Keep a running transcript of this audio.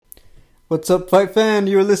What's up, fight fan?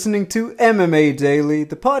 You're listening to MMA Daily,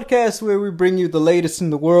 the podcast where we bring you the latest in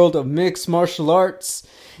the world of mixed martial arts.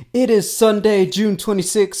 It is Sunday, June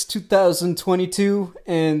 26, 2022,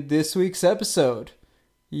 and this week's episode,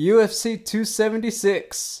 UFC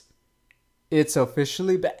 276. It's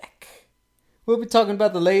officially back. We'll be talking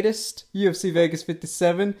about the latest, UFC Vegas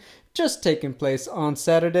 57, just taking place on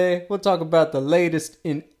Saturday. We'll talk about the latest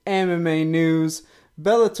in MMA news,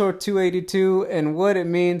 Bellator 282 and what it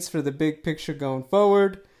means for the big picture going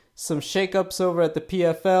forward, some shakeups over at the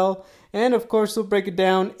PFL, and of course we'll break it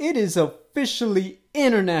down. It is officially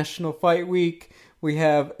International Fight Week. We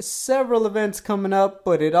have several events coming up,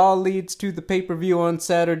 but it all leads to the pay-per-view on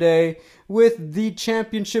Saturday with the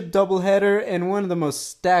championship doubleheader and one of the most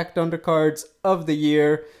stacked undercards of the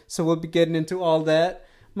year. So we'll be getting into all that.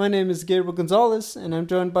 My name is Gabriel Gonzalez, and I'm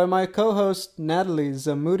joined by my co-host, Natalie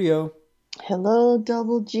Zamudio. Hello,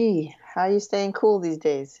 Double G. How are you staying cool these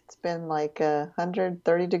days? It's been like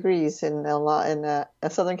 130 degrees in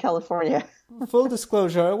Southern California. Full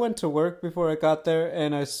disclosure, I went to work before I got there,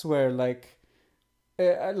 and I swear,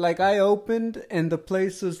 I opened and the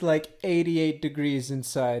place was like 88 degrees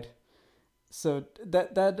inside. So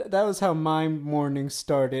that was how my morning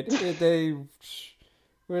started.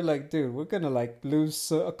 We're like, dude, we're gonna lose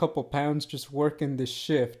a couple pounds just working this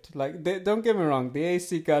shift. Don't get me wrong, the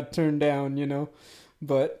AC got turned down,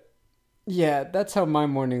 but yeah, that's how my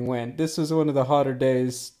morning went. This was one of the hotter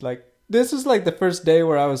days. This was the first day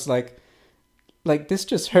where I was like, this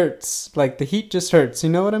just hurts. The heat just hurts. You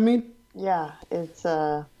know what I mean? Yeah, it's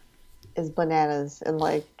bananas.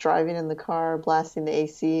 And driving in the car, blasting the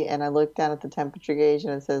AC, and I look down at the temperature gauge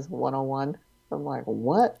and it says 101. I'm like,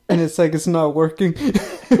 what? And it's not working.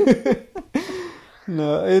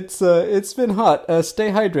 No, it's been hot. Stay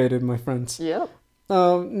hydrated, my friends. Yep.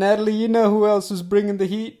 Natalie, you know who else was bringing the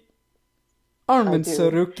heat? Arman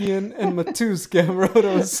Tsarukyan and Mateusz Gamrot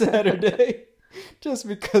on Saturday. Just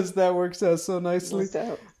because that works out so nicely.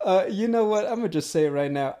 You know what? I'm going to just say it right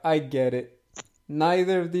now. I get it.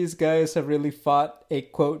 Neither of these guys have really fought a,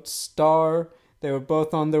 quote, star. They were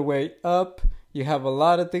both on their way up. You have a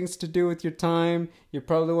lot of things to do with your time. You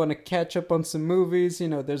probably want to catch up on some movies.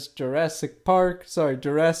 There's Jurassic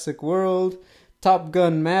World, Top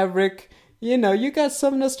Gun Maverick. You got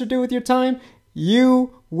something else to do with your time.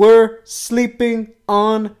 You were sleeping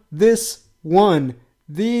on this one.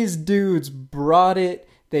 These dudes brought it.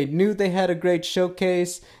 They knew they had a great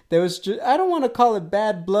showcase. There was I don't want to call it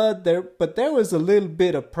bad blood there, but there was a little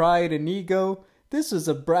bit of pride and ego. This was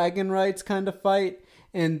a bragging rights kind of fight.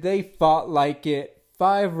 And they fought like it.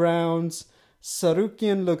 5 rounds.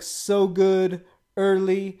 Tsarukyan looks so good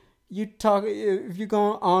early. If you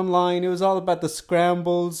go online, it was all about the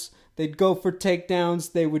scrambles. They'd go for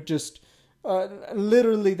takedowns. They would just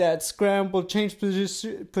literally that scramble, change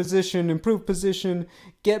position, improve position,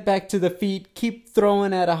 get back to the feet, keep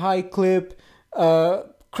throwing at a high clip,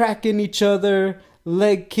 cracking each other,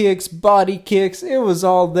 leg kicks, body kicks. It was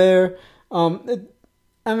all there.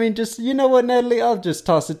 You know what, Natalie? I'll just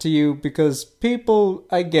toss it to you because people,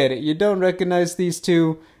 I get it. You don't recognize these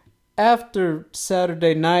two. After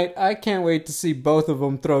Saturday night, I can't wait to see both of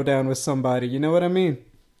them throw down with somebody. You know what I mean?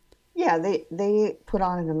 Yeah, they put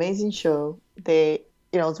on an amazing show.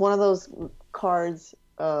 It's one of those cards,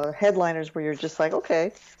 headliners where you're just like,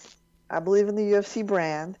 okay, I believe in the UFC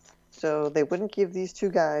brand. So they wouldn't give these two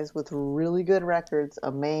guys with really good records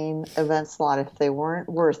a main event slot if they weren't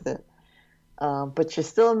worth it. But you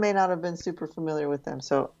still may not have been super familiar with them.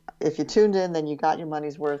 So if you tuned in, then you got your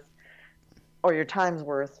money's worth or your time's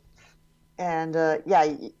worth. And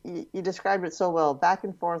you described it so well. Back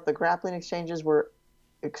and forth, the grappling exchanges were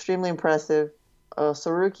extremely impressive.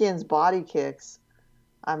 Tsarukyan's body kicks,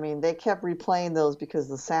 they kept replaying those because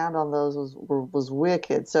the sound on those was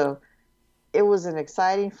wicked. So it was an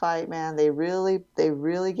exciting fight, man. They really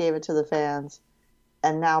gave it to the fans.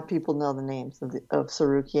 And now people know the names of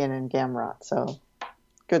Tsarukyan and Gamrot. So,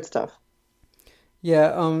 good stuff.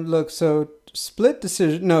 Yeah, look, so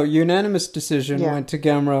unanimous decision went to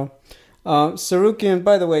Gamrot. Tsarukyan,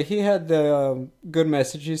 by the way, he had the good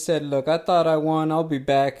message. He said, look, I thought I won. I'll be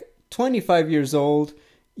back. 25 years old.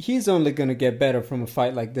 He's only going to get better from a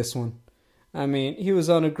fight like this one. He was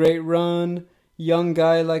on a great run. Young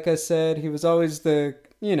guy, like I said. He was always that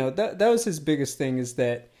was his biggest thing is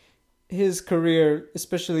that his career,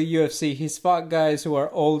 especially UFC, he's fought guys who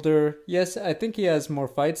are older. Yes, I think he has more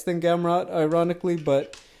fights than Gamrot, ironically,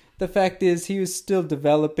 but the fact is he was still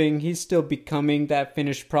developing. He's still becoming that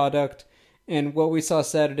finished product. And what we saw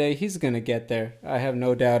Saturday, he's going to get there. I have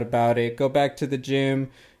no doubt about it. Go back to the gym,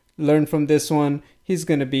 learn from this one. He's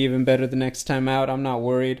going to be even better the next time out. I'm not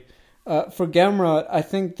worried. For Gamrot, I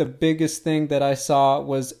think the biggest thing that I saw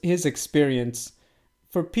was his experience.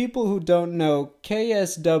 For people who don't know,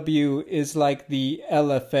 KSW is like the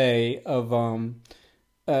LFA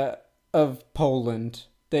uh, of Poland.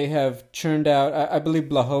 They have churned out, I believe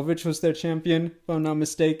Blachowicz was their champion, if I'm not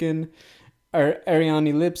mistaken, or Ariane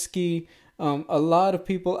Lipski. A lot of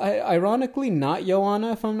people, ironically, not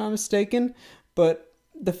Joanna, if I'm not mistaken, but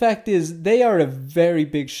the fact is, they are a very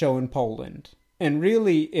big show in Poland. And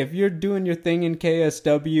really, if you're doing your thing in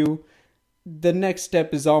KSW, the next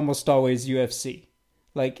step is almost always UFC.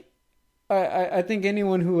 Like, I think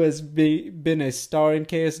anyone who has been a star in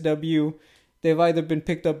KSW, they've either been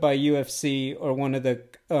picked up by UFC or one of the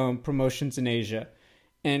promotions in Asia.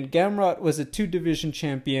 And Gamrot was a 2 division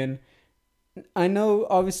champion. I know,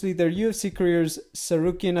 obviously, their UFC careers,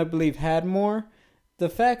 Sarukian, I believe, had more. The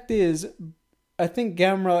fact is, I think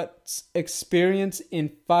Gamrot's experience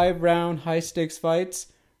in 5 round high stakes fights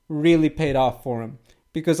really paid off for him.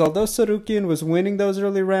 Because although Sarukian was winning those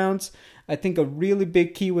early rounds, I think a really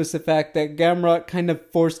big key was the fact that Gamrot kind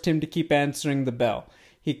of forced him to keep answering the bell.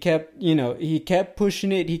 He kept, he kept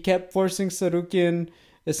pushing it. He kept forcing Sarukian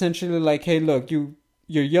essentially like, hey, look, you're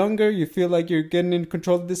younger. You feel like you're getting in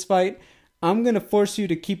control of this fight. I'm going to force you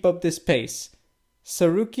to keep up this pace.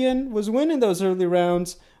 Sarukian was winning those early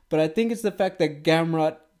rounds, but I think it's the fact that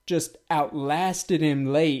Gamrot just outlasted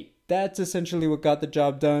him late. That's essentially what got the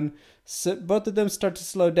job done. So both of them start to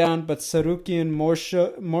slow down, but Sarukian more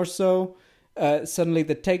so. Suddenly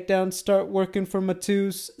the takedowns start working for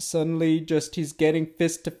Matus. Suddenly just he's getting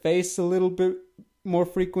fist to face a little bit more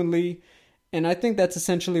frequently. And I think that's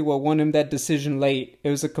essentially what won him that decision late. It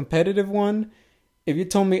was a competitive one. If you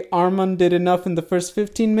told me Arman did enough in the first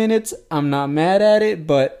 15 minutes, I'm not mad at it,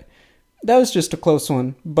 but that was just a close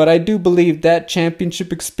one. But I do believe that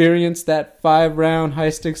championship experience, that 5 round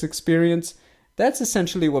high stakes experience, that's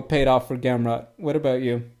essentially what paid off for Gamrot. What about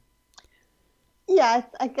you? Yeah,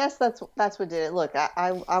 I guess that's what did it. Look,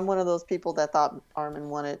 I'm one of those people that thought Arman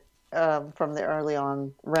won it from the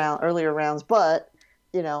earlier rounds, but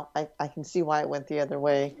I can see why it went the other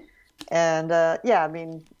way. And yeah, I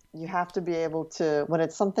mean, you have to be able to, when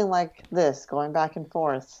it's something like this, going back and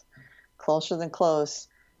forth, closer than close,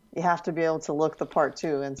 you have to be able to look the part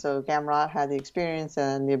too. And so Gamrot had the experience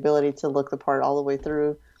and the ability to look the part all the way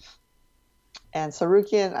through. And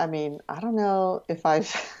Sarukian, I mean, I don't know if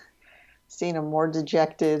I've seen a more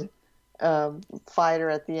dejected fighter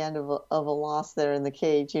at the end of a loss there in the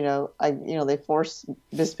cage. They forced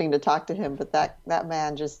Bisping to talk to him, but that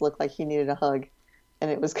man just looked like he needed a hug,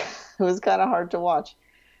 and it was it was kind of hard to watch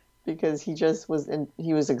because he just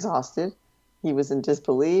he was exhausted, he was in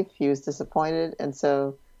disbelief, he was disappointed, and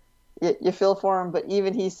so you feel for him. But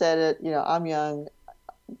even he said it. I'm young.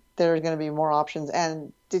 There's going to be more options.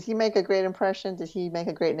 And did he make a great impression? Did he make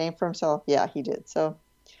a great name for himself? Yeah, he did. So.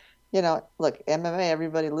 Look, MMA,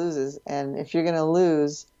 everybody loses, and if you're going to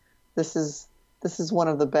lose, this is one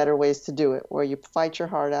of the better ways to do it, where you fight your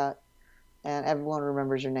heart out, and everyone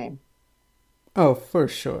remembers your name. Oh, for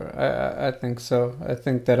sure. I think so. I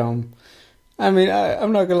think that I mean,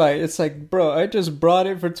 I'm not gonna lie. It's like, bro, I just brought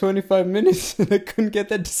it for 25 minutes and I couldn't get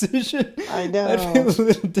that decision. I know. I feel a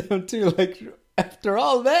little down too. Like after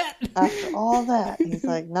all that. After all that, he's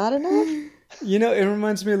like, not enough. It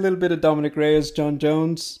reminds me a little bit of Dominic Reyes, John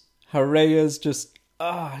Jones. How Reyes it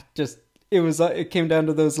came down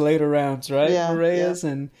to those later rounds, right? Yeah, Reyes,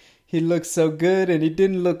 and he looked so good, and he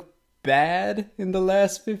didn't look bad in the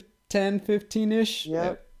last 10, 15-ish.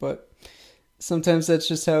 Yep. But sometimes that's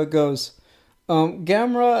just how it goes.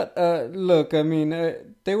 Gamrot, look, I mean,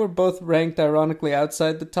 they were both ranked, ironically,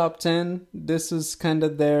 outside the top 10. This is kind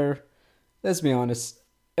of let's be honest,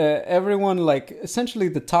 everyone, like, essentially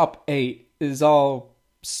the top 8 is all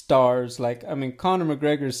stars. Like, I mean, Conor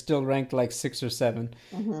McGregor is still ranked like 6 or 7.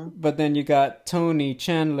 Mm-hmm. But then you got Tony,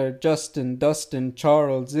 Chandler, Justin, Dustin,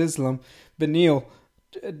 Charles, Islam, Beneil.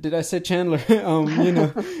 Did I say Chandler?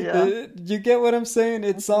 Yeah. You get what I'm saying?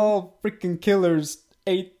 It's all freaking killers,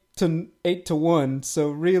 8 to 1.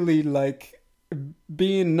 So really, like,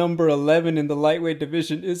 being number 11 in the lightweight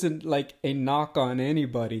division isn't like a knock on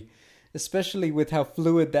anybody, especially with how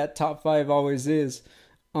fluid that top 5 always is.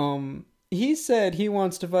 He said he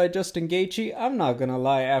wants to fight Justin Gaethje. I'm not gonna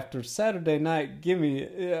lie. After Saturday night,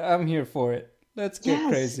 I'm here for it. Let's get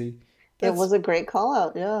crazy. It was a great call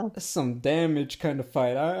out. Yeah, that's some damage kind of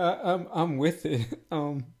fight. I'm with it.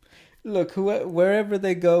 Look, wherever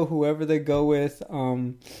they go, whoever they go with.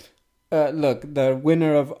 Look, the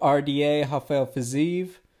winner of RDA, Rafael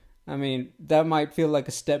Fiziev. I mean, that might feel like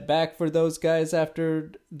a step back for those guys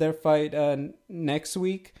after their fight next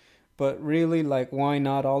week. But really, like, why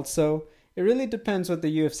not also? it really depends what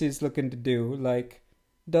the UFC is looking to do. Like,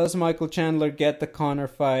 does Michael Chandler get the Conor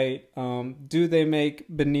fight? Do they make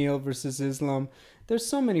Beneil versus Islam? There's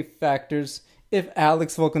so many factors. If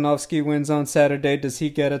Alex Volkanovski wins on Saturday, does he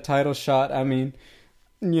get a title shot? I mean,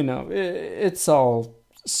 it's all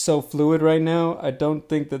so fluid right now. I don't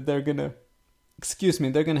think that they're gonna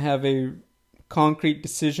have a concrete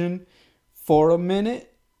decision for a minute.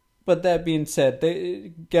 But that being said,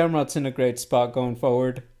 Gamrot's in a great spot going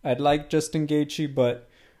forward. I'd like Justin Gaethje, but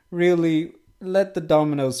really, let the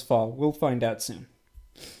dominoes fall. We'll find out soon.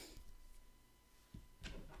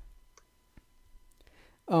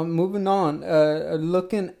 Moving on,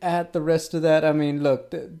 looking at the rest of that, I mean,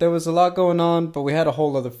 look, there was a lot going on, but we had a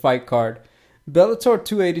whole other fight card. Bellator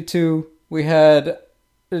 282, we had,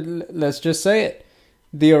 let's just say it,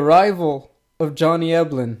 the arrival of Johnny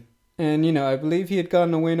Eblen. And, I believe he had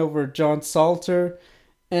gotten a win over John Salter.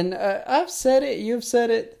 And I've said it, you've said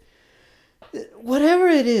it. Whatever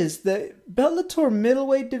it is, the Bellator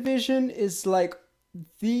middleweight division is like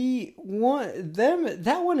that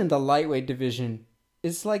one in the lightweight division.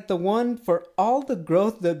 It's like the one for all the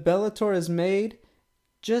growth that Bellator has made,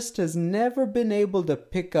 just has never been able to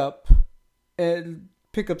pick up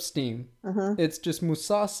steam. Uh-huh. It's just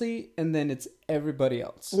Mousasi, and then it's everybody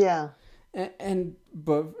else. Yeah.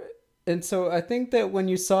 And so I think that when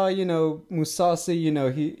you saw, Mousasi,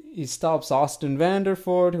 he stops Austin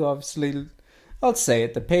Vanderford, who obviously, I'll say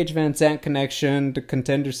it, the Paige Van Zandt connection, the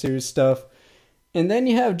Contender Series stuff. And then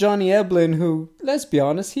you have Johnny Eblen, who, let's be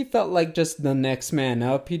honest, he felt like just the next man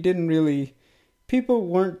up. People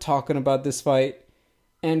weren't talking about this fight.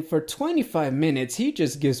 And for 25 minutes, he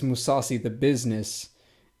just gives Mousasi the business.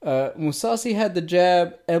 Mousasi had the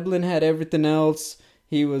jab, Eblen had everything else.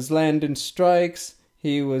 He was landing strikes,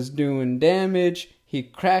 he was doing damage, he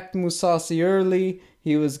cracked Mousasi early,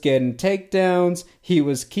 he was getting takedowns, he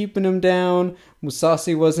was keeping him down.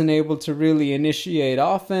 Mousasi wasn't able to really initiate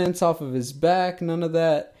offense off of his back, none of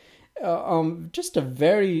that. Just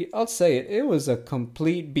I'll say it was a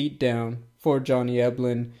complete beatdown for Johnny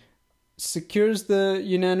Eblen. Secures the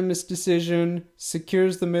unanimous decision,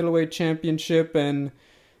 secures the middleweight championship, and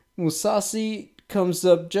Mousasi comes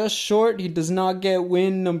up just short. He does not get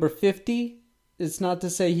win number 50. It's not to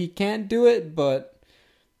say he can't do it, but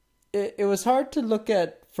it was hard to look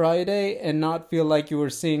at Friday and not feel like you were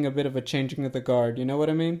seeing a bit of a changing of the guard. You know what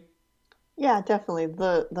I mean? Yeah, definitely.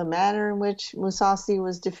 The manner in which Mousasi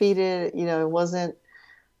was defeated, it wasn't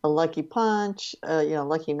a lucky punch,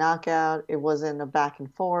 lucky knockout. It wasn't a back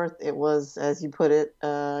and forth. It was, as you put it,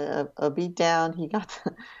 a beatdown.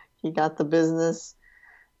 He got the business,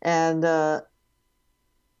 and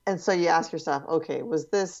so you ask yourself, okay, was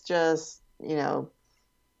this just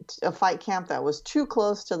a fight camp that was too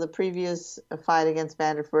close to the previous fight against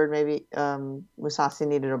Vanderford? Maybe Mousasi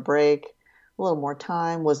needed a break, a little more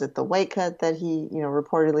time. Was it the weight cut that he,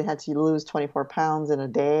 reportedly had to lose 24 pounds in a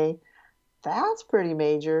day? That's pretty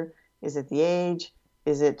major. Is it the age?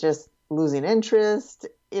 Is it just losing interest?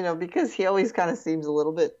 Because he always kind of seems a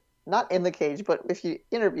little bit, not in the cage, but if you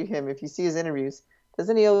interview him, if you see his interviews,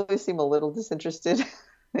 doesn't he always seem a little disinterested?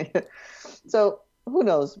 So who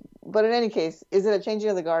knows? But in any case, is it a changing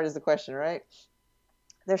of the guard is the question, right?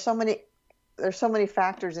 There's so many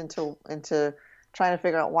factors into trying to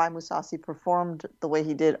figure out why Mousasi performed the way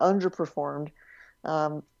he did, underperformed.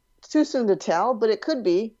 Too soon to tell, but it could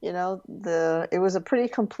be. It was a pretty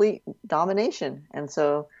complete domination, and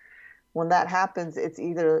so when that happens, it's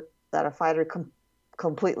either that a fighter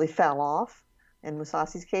completely fell off, in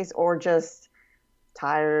Mousasi's case, or just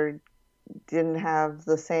tired, didn't have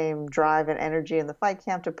the same drive and energy in the fight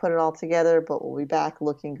camp to put it all together, but will be back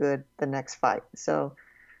looking good the next fight. So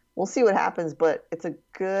we'll see what happens, but it's a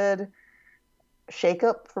good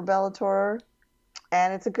shakeup for Bellator,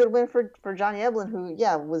 and it's a good win for Johnny Eblen, who,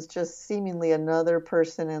 was just seemingly another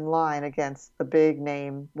person in line against the big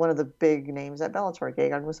name, one of the big names at Bellator,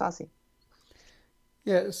 Gegard Mousasi.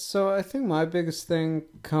 Yeah, so I think my biggest thing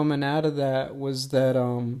coming out of that was that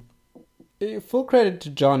full credit to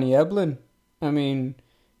Johnny Eblen. I mean,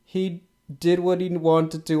 he did what he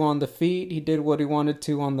wanted to do on the feet. He did what he wanted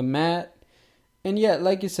to on the mat. And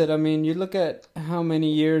like you said, I mean, you look at how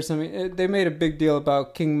many years. I mean, they made a big deal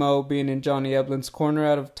about King Mo being in Johnny Eblen's corner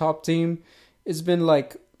out of Top Team. It's been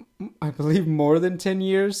I believe, more than 10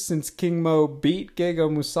 years since King Mo beat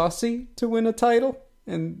Gegard Mousasi to win a title.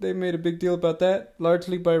 And they made a big deal about that,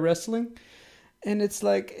 largely by wrestling. And it's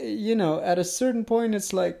like, at a certain point,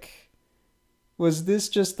 it's like, was this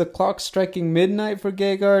just the clock striking midnight for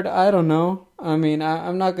Gegard? I don't know. I mean,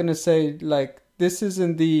 I'm not going to say, this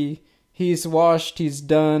isn't the he's washed, he's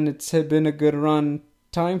done, it's been a good run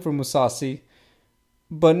time for Mousasi.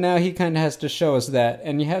 but now he kind of has to show us that,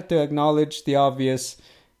 and you have to acknowledge the obvious.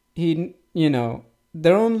 They're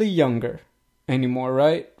only younger anymore,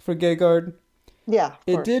 right? For Gegard. Yeah,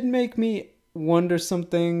 it did make me wonder some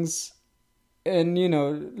things, and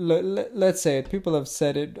let's say it. People have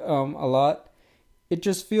said it a lot. It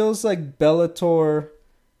just feels like Bellator.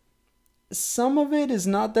 Some of it is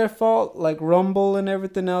not their fault, like Rumble and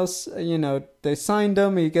everything else. They signed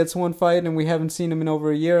him, he gets one fight, and we haven't seen him in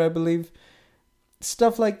over a year, I believe.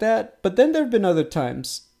 Stuff like that. But then there have been other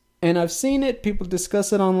times, and I've seen it, people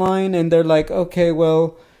discuss it online, and they're like, okay,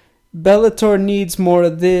 well, Bellator needs more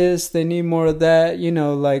of this, they need more of that,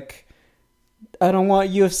 like, I don't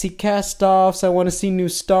want UFC cast-offs, I want to see new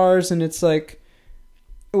stars, and it's like,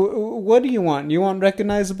 what do you want? You want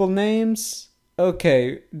recognizable names?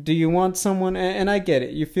 Okay, do you want someone, and I get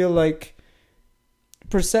it, you feel like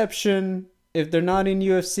perception, if they're not in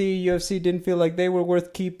UFC didn't feel like they were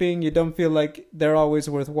worth keeping, you don't feel like they're always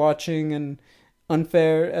worth watching, and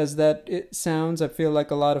unfair as that it sounds, I feel like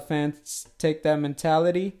a lot of fans take that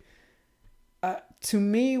mentality. To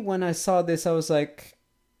me, when I saw this, I was like,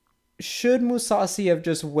 should Mousasi have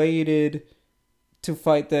just waited to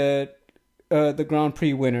fight the Grand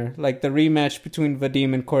Prix winner, like the rematch between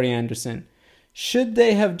Vadim and Corey Anderson? Should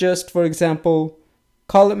they have just, for example,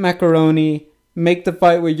 call it macaroni, make the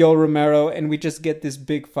fight with Yoel Romero, and we just get this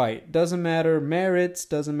big fight? Doesn't matter merits,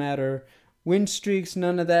 doesn't matter win streaks,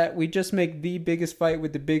 none of that. We just make the biggest fight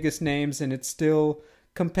with the biggest names, and it's still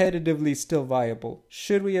competitively still viable.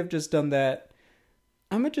 Should we have just done that?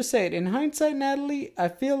 I'm going to just say it. In hindsight, Natalie, I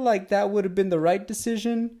feel like that would have been the right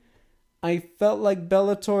decision. I felt like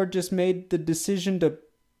Bellator just made the decision to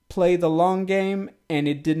play the long game, and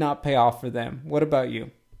it did not pay off for them. What about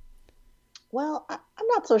you? Well, I'm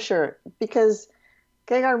not so sure, because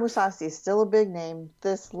Gegard Mousasi is still a big name.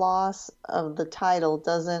 This loss of the title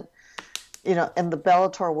doesn't, in the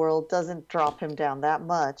Bellator world, doesn't drop him down that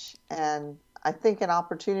much. And I think an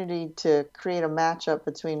opportunity to create a matchup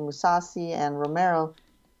between Mousasi and Romero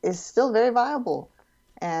is still very viable.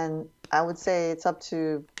 And I would say it's up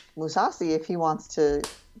to Mousasi if he wants to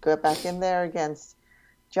go back in there against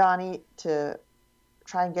Johnny to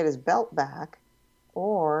try and get his belt back,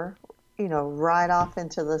 or, ride off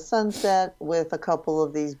into the sunset with a couple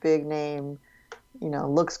of these big name,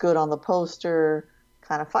 looks good on the poster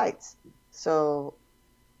kind of fights. So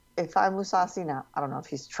if I'm Mousasi now, I don't know if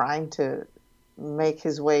he's trying to make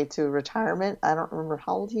his way to retirement. I don't remember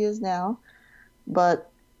how old he is now, but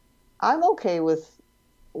I'm okay with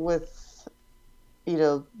Mousasi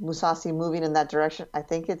moving in that direction. I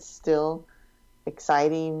think it's still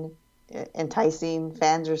exciting, enticing.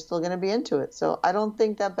 Fans are still going to be into it. So I don't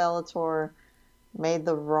think that Bellator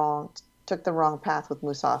took the wrong path with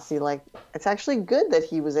Mousasi. Like, it's actually good that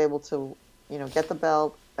he was able to, get the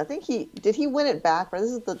belt. I think did he win it back? This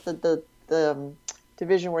is the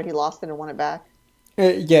division where he lost it and won it back.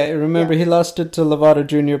 Yeah, remember, he lost it to Lovato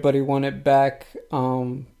Jr., but he won it back,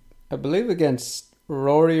 I believe, against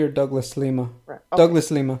Rory or Douglas Lima. Right. Okay. Douglas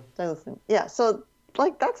Lima. Yeah, so,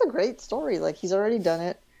 that's a great story. He's already done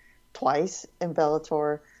it twice in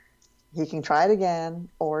Bellator. He can try it again,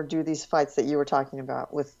 or do these fights that you were talking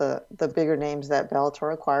about with the bigger names that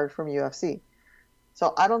Bellator acquired from UFC.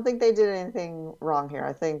 So I don't think they did anything wrong here.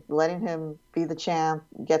 I think letting him be the champ,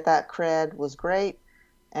 get that cred, was great.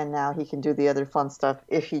 And now he can do the other fun stuff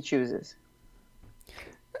if he chooses.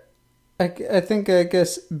 I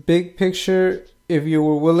guess, big picture, if you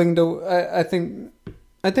were willing to... I think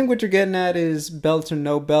what you're getting at is belt or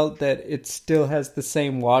no belt, that it still has the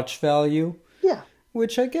same watch value. Yeah.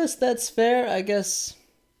 Which I guess that's fair. I guess...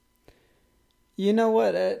 You know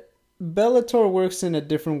what? Bellator works in a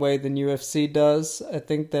different way than UFC does. I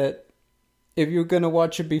think that if you're going to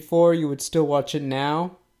watch it before, you would still watch it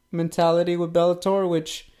now mentality with Bellator,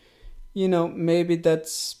 which, maybe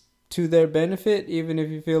that's to their benefit, even if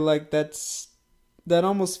you feel like that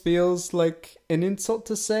almost feels like an insult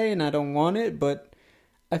to say, and I don't want it, but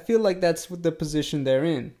I feel like that's the position they're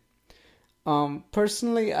in.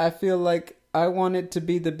 Personally, I feel like I want it to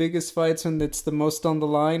be the biggest fights when it's the most on the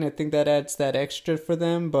line. I think that adds that extra for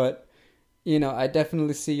them, but, I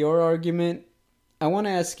definitely see your argument. I want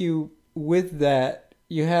to ask you, with that,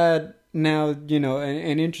 you had now,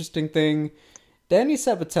 an interesting thing. Danny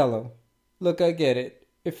Sabatello. Look, I get it.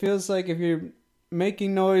 It feels like if you're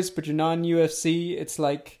making noise but you're not in UFC, it's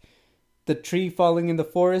like the tree falling in the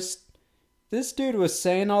forest. This dude was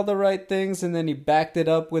saying all the right things, and then he backed it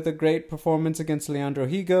up with a great performance against Leandro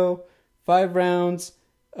Higo. 5 rounds,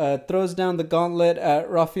 throws down the gauntlet at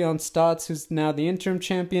Rafion Stotts, who's now the interim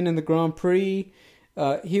champion in the Grand Prix.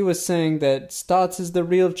 He was saying that Stotts is the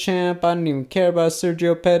real champ. I don't even care about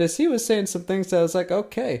Sergio Pettis. He was saying some things that I was like,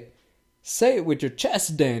 okay, say it with your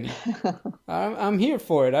chest, Danny. I'm here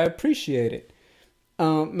for it. I appreciate it.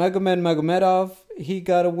 Magomed Magomedov, he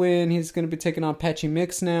got a win. He's going to be taking on Patchy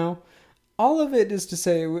Mix now. All of it is to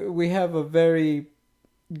say we have a very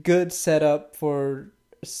good setup for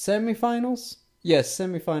semifinals. Yes,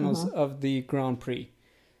 semifinals of the Grand Prix.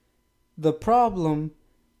 The problem,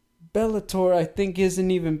 Bellator, I think, isn't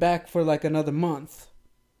even back for like another month.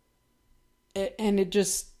 And it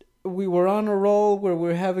just, we were on a roll where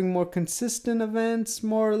we're having more consistent events,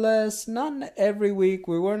 more or less. Not every week.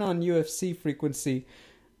 We weren't on UFC frequency.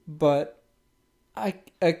 But I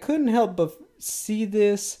couldn't help but see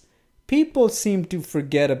this. People seem to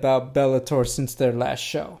forget about Bellator since their last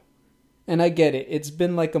show. And I get it. It's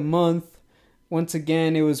been like a month. Once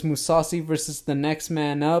again, it was Mousasi versus the next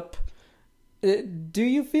man up. Do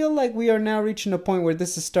you feel like we are now reaching a point where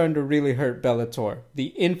this is starting to really hurt Bellator,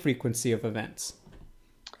 the infrequency of events?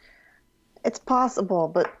 It's possible,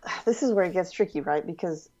 but this is where it gets tricky, right?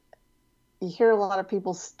 Because you hear a lot of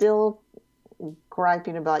people still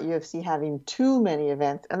griping about UFC having too many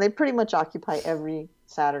events, and they pretty much occupy every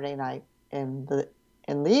Saturday night in the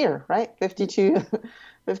year, right? 52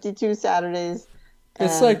 Saturdays.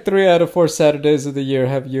 It's like 3 out of 4 Saturdays of the year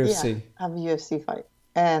have UFC. Yeah, have a UFC fight.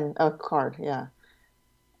 And a card, yeah.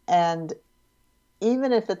 And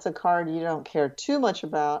even if it's a card you don't care too much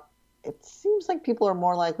about, it seems like people are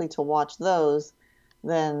more likely to watch those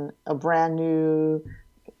than a brand new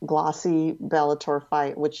glossy Bellator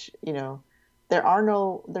fight, which, you know, there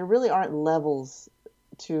really aren't levels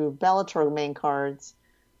to Bellator main cards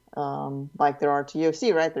like there are to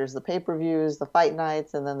UFC, right? There's the pay-per-views, the fight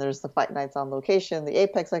nights, and then there's the fight nights on location, the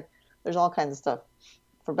Apex, like there's all kinds of stuff.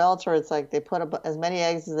 For Bellator, it's like they put as many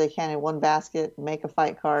eggs as they can in one basket, make a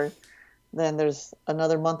fight card. Then there's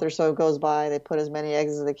another month or so goes by, they put as many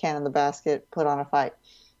eggs as they can in the basket, put on a fight.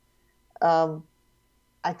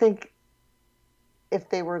 I think if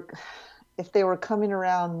they were coming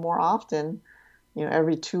around more often, you know,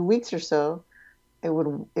 every 2 weeks or so, it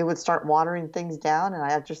would start watering things down, and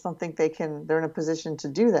I just don't think they're in a position to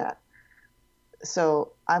do that.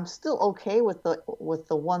 So I'm still okay with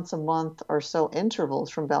the once a month or so intervals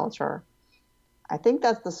from Bellator. I think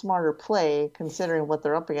that's the smarter play considering what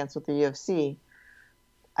they're up against with the UFC.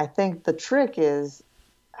 I think the trick is,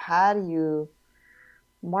 how do you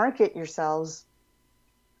market yourselves?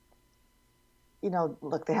 You know,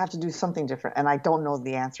 look, they have to do something different, and I don't know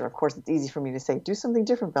the answer. Of course, it's easy for me to say, do something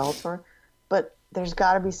different, Bellator, but there's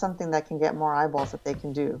got to be something that can get more eyeballs that they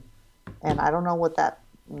can do. And I don't know what that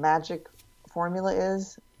magic formula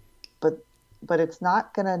is, but it's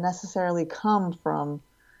not going to necessarily come from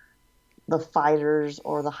the fighters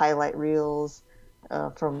or the highlight reels,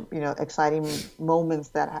 from, you know, exciting moments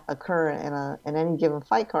that occur in any given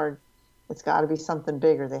fight card. It's got to be something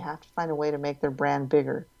bigger. They have to find a way to make their brand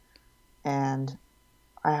bigger, and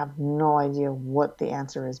I have no idea what the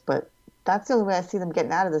answer is, but that's the only way I see them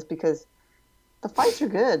getting out of this, because the fights are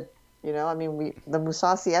good. You know, I mean, the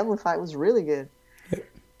Mousasi Evelyn fight was really good.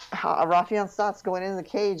 Rafion Stotts going into the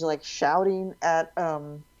cage, like shouting at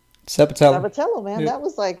Sabatello, man. That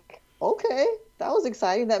was like, okay, that was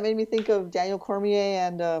exciting. That made me think of Daniel Cormier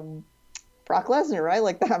and Brock Lesnar, right?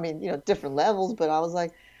 Like, I mean, you know, different levels, but I was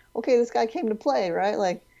like, okay, this guy came to play, right?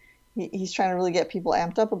 Like, he's trying to really get people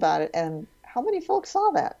amped up about it. And how many folks saw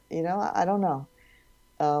that? You know, I don't know.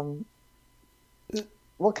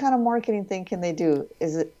 What kind of marketing thing can they do?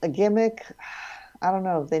 Is it a gimmick? I don't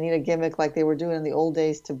know if they need a gimmick like they were doing in the old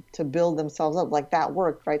days to build themselves up. Like that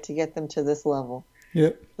worked, right, to get them to this level.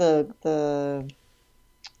 Yep. The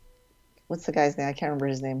what's the guy's name? I can't remember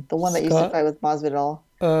his name. The one that used to fight with Masvidal.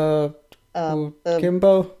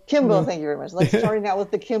 Kimbo. Kimbo, thank you very much. Like starting out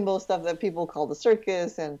with the Kimbo stuff that people call the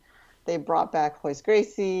circus, and they brought back Hoist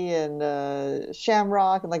Gracie and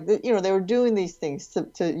Shamrock, and like you know, they were doing these things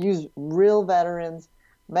to use real veterans,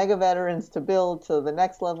 mega veterans, to build to the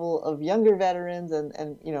next level of younger veterans,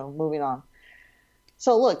 and you know, moving on.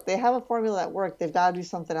 So look, they have a formula that worked. They've got to do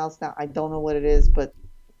something else now. I don't know what it is, but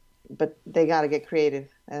they got to get creative,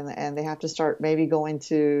 and they have to start maybe going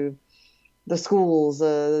to the schools,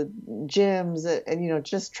 gyms, and you know,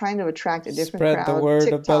 just trying to attract a different crowd. Spread the word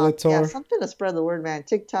TikTok, of Bellator. Yeah, something to spread the word, man.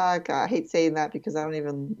 TikTok. I hate saying that because I don't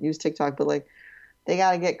even use TikTok, but like, they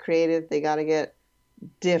got to get creative. They got to get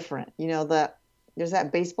different. You know, that there's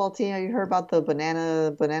that baseball team. Have you heard about the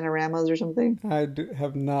Bananaramas or something? I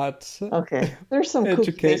have not. Okay, there's some cool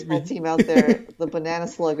baseball team out there, the Banana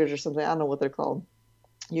Sluggers or something. I don't know what they're called.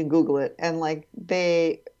 You can Google it, and like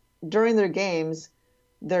during their games,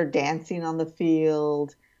 they're dancing on the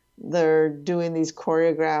field. They're doing these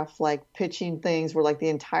choreographed like pitching things where like the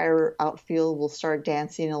entire outfield will start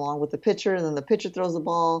dancing along with the pitcher, and then the pitcher throws the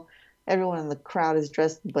ball. Everyone in the crowd is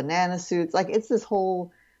dressed in banana suits. Like it's this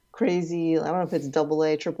whole crazy. I don't know if it's double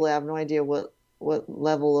A, triple A. I have no idea what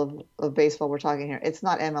level of baseball we're talking here. It's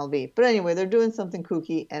not MLB, but anyway, they're doing something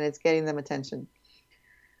kooky and it's getting them attention.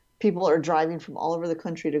 People are driving from all over the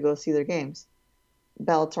country to go see their games.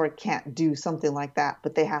 Bellator can't do something like that,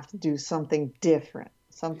 but they have to do something different.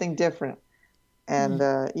 Something different. And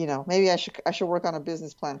maybe I should work on a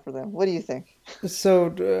business plan for them. What do you think? So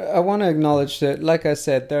I want to acknowledge that, like I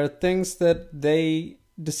said, there are things that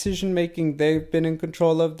decision making they've been in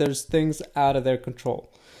control of. There's things out of their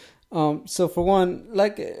control. So for one,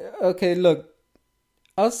 okay, look,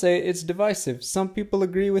 I'll say it's divisive. Some people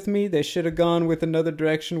agree with me. They should have gone with another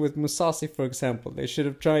direction with Mousasi, for example. They should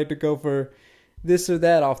have tried to go for this or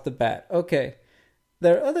that off the bat. Okay.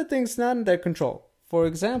 There are other things not in their control. For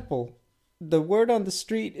example, the word on the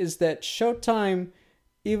street is that Showtime,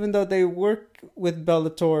 even though they work with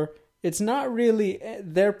Bellator, it's not really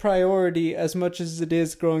their priority as much as it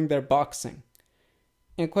is growing their boxing.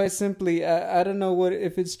 And quite simply, I don't know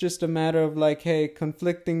if it's just a matter of like, hey,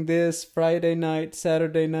 conflicting this Friday night,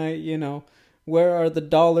 Saturday night, where are the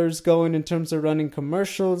dollars going in terms of running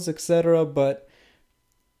commercials, etc. But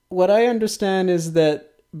what I understand is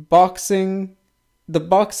that the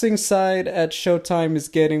boxing side at Showtime is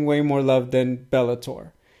getting way more love than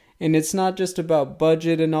Bellator. And it's not just about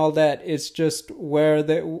budget and all that. It's just where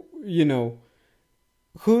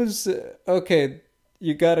who's, okay,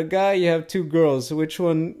 you got a guy, you have two girls. Which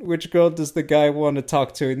girl does the guy want to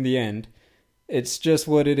talk to in the end? It's just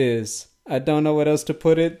what it is. I don't know what else to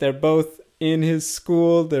put it. They're both in his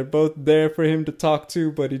school. They're both there for him to talk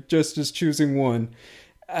to, but he just is choosing one.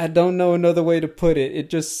 I don't know another way to put it. It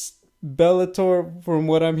just, Bellator, from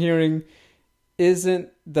what I'm hearing, isn't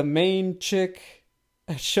the main chick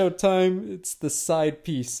at Showtime. It's the side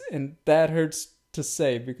piece, and that hurts to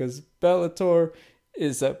say because Bellator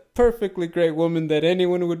is a perfectly great woman that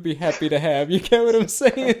anyone would be happy to have. You get what I'm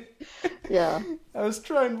saying? Yeah. I was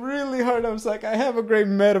trying really hard. I was like, I have a great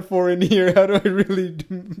metaphor in here. How do I really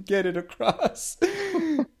get it across?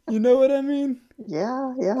 You know what I mean?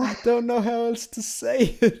 Yeah. I don't know how else to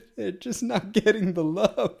say it. They're just not getting the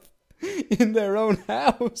love in their own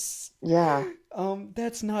house. Yeah.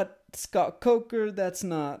 That's not Scott Coker. That's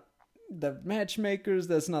not the matchmakers.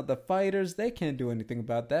 That's not the fighters. They can't do anything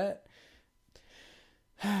about that.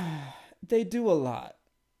 They do a lot.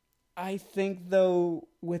 I think, though,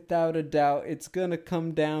 without a doubt, it's going to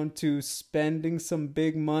come down to spending some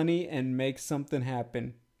big money and make something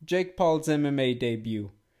happen. Jake Paul's MMA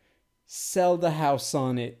debut. Sell the house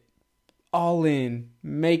on it. All in.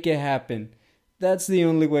 Make it happen. That's the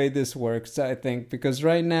only way this works, I think, because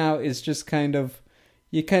right now it's just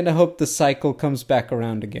you kind of hope the cycle comes back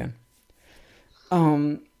around again.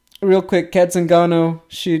 Real quick, Kat Zingano,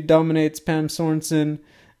 she dominates Pam Sorensen.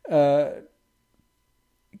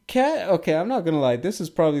 Kat, okay, I'm not gonna lie, this is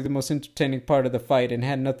probably the most entertaining part of the fight and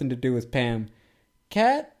had nothing to do with Pam.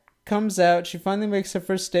 Kat comes out, she finally makes her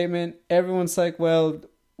first statement. Everyone's like, well,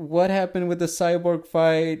 what happened with the Cyborg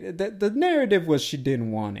fight? The narrative was she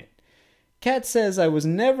didn't want it. Kat says, I was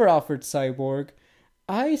never offered Cyborg.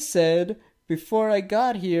 I said, before I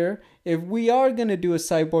got here, if we are going to do a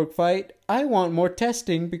Cyborg fight, I want more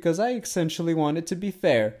testing because I essentially want it to be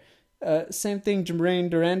fair. Same thing, Jermaine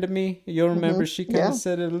Durandamy. You'll remember she kind of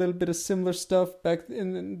said a little bit of similar stuff back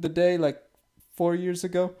in the day, like 4 years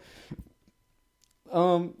ago.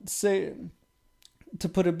 To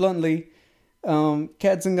put it bluntly,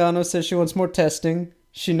 Kat Zingano says she wants more testing.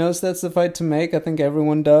 She knows that's the fight to make. I think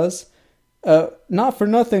everyone does. Not for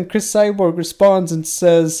nothing, Chris Cyborg responds and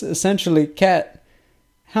says, essentially, Kat,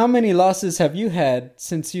 how many losses have you had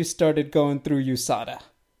since you started going through USADA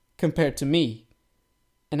compared to me?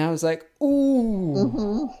 And I was like, ooh.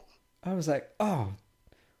 Mm-hmm. I was like, oh,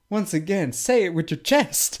 once again, say it with your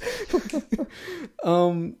chest.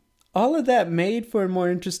 All of that made for a more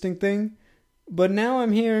interesting thing. But now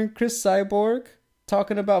I'm hearing Chris Cyborg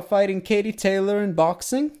talking about fighting Katie Taylor in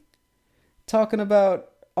boxing. Talking about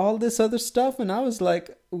all this other stuff. And I was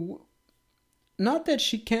like, not that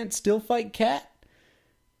she can't still fight Kat.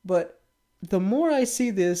 But the more I see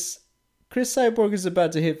this, Chris Cyborg is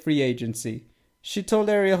about to hit free agency. She told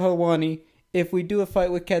Ariel Helwani, if we do a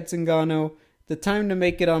fight with Kat Zingano, the time to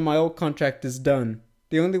make it on my old contract is done.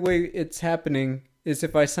 The only way it's happening is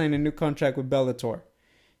if I sign a new contract with Bellator.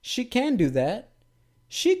 She can do that.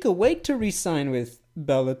 She could wait to re-sign with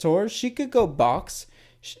Bellator. She could go box.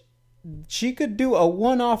 She could do a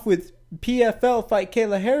one-off with PFL, fight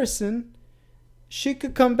Kayla Harrison. She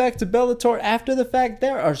could come back to Bellator after the fact.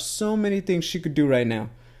 There are so many things she could do right now.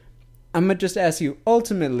 I'm going to just ask you,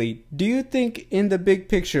 ultimately, do you think in the big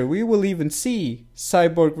picture we will even see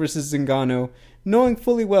Cyborg versus Zingano, knowing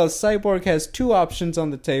fully well Cyborg has two options on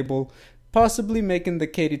the table, possibly making the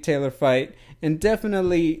Katie Taylor fight, and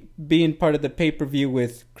definitely being part of the pay-per-view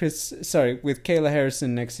with Kayla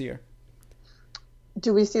Harrison next year?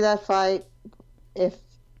 Do we see that fight if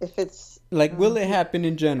it's... Like, will it happen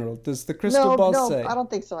in general? Does the crystal ball say? No, I don't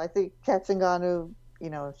think so. I think Kat Zingano,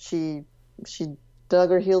 she dug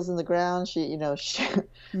her heels in the ground. She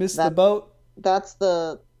missed the boat. That's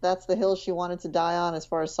the hill she wanted to die on as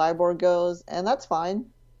far as Cyborg goes, and that's fine.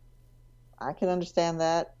 I can understand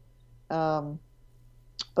that. But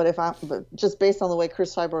just based on the way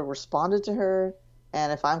Chris Cyborg responded to her,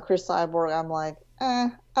 and if I'm Chris Cyborg, I'm like,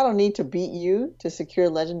 I don't need to beat you to secure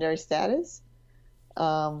legendary status.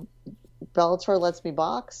 Bellator lets me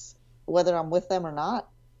box, whether I'm with them or not.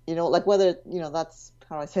 Like whether, that's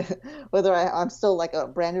how I say it, whether I'm still like a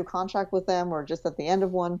brand new contract with them or just at the end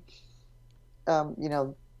of one. I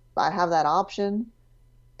have that option.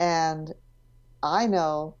 And I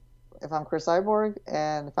know if I'm Chris Cyborg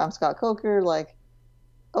and if I'm Scott Coker, like,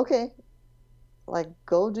 okay, like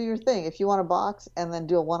go do your thing. If you want to box and then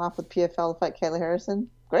do a one-off with PFL to fight Kayla Harrison,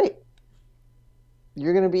 great.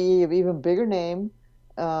 You're going to be an even bigger name.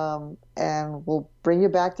 And we'll bring you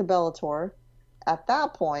back to Bellator. At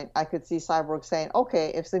that point, I could see Cyborg saying,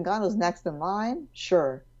 okay, if Zingano's next in line,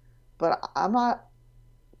 sure. But I'm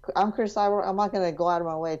Chris Cyborg. I'm not going to go out of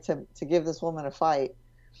my way to give this woman a fight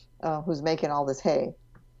who's making all this hay.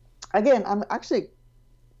 Again, I'm actually,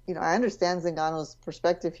 I understand Zingano's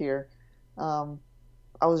perspective here. I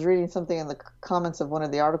was reading something in the comments of one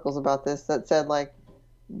of the articles about this that said, like,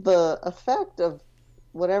 the effect of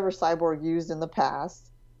whatever Cyborg used in the past,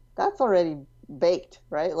 that's already baked,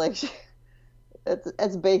 right? Like,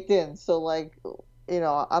 it's baked in. So, like,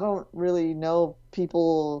 I don't really know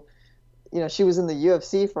people. She was in the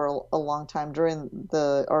UFC for a long time during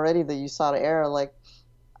the USADA era. Like,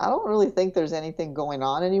 I don't really think there's anything going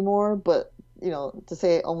on anymore. But to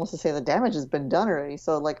say the damage has been done already.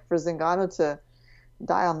 So, like, for Zingano to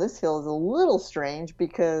die on this hill is a little strange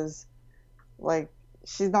because, like,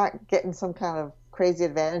 she's not getting some kind of crazy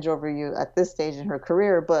advantage over you at this stage in her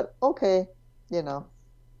career, but okay,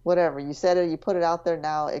 whatever. You said it, you put it out there,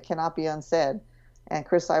 now it cannot be unsaid. And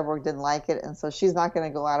Chris Cyborg didn't like it, and so she's not going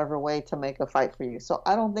to go out of her way to make a fight for you. So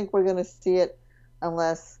I don't think we're going to see it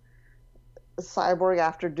unless Cyborg,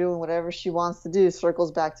 after doing whatever she wants to do,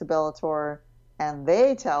 circles back to Bellator and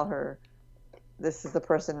they tell her this is the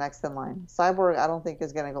person next in line. Cyborg, I don't think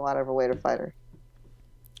is going to go out of her way to fight her.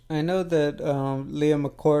 I know that Leah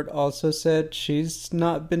McCourt also said she's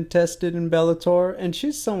not been tested in Bellator, and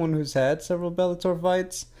she's someone who's had several Bellator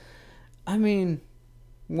fights. I mean,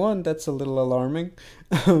 one, that's a little alarming.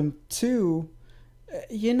 Two,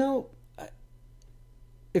 if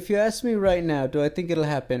you ask me right now, do I think it'll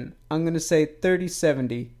happen? I'm going to say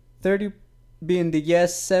 30-70. 30 being the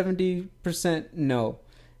yes, 70% no.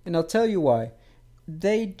 And I'll tell you why.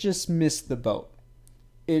 They just missed the boat.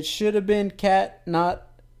 It should have been Kat, not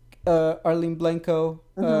Arlene Blanco,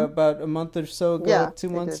 about a month or so ago, 2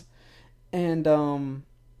 months. And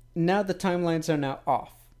now the timelines are now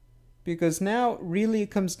off. Because now really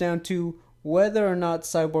it comes down to whether or not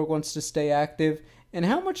Cyborg wants to stay active, and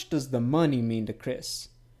how much does the money mean to Chris?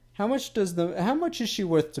 How much is she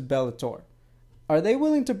worth to Bellator? Are they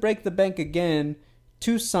willing to break the bank again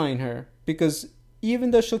to sign her? Because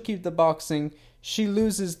even though she'll keep the boxing, she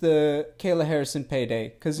loses the Kayla Harrison payday,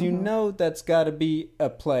 because you know that's got to be a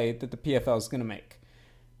play that the PFL is going to make.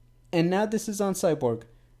 And now this is on Cyborg.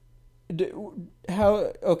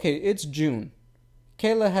 It's June.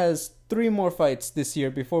 Kayla has 3 more fights this year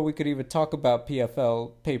before we could even talk about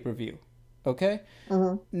PFL pay-per-view. Okay?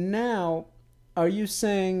 Now, are you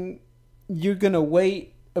saying you're going to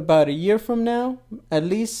wait about a year from now? At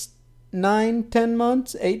least 9-10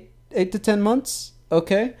 months? 8 to 10 months?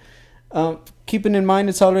 Okay? Keeping in mind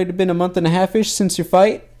it's already been a month and a half-ish since your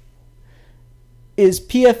fight. Is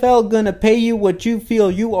PFL going to pay you what you feel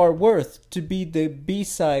you are worth to be the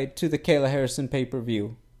B-side to the Kayla Harrison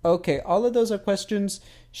pay-per-view? Okay, all of those are questions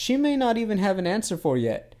she may not even have an answer for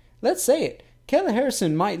yet. Let's say it. Kayla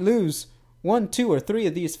Harrison might lose 1, 2, or 3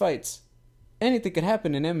 of these fights. Anything could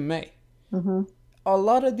happen in MMA. A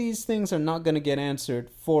lot of these things are not going to get answered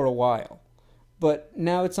for a while. But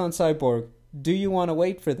now it's on Cyborg. Do you want to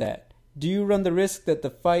wait for that? Do you run the risk that the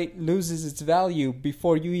fight loses its value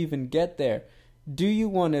before you even get there? Do you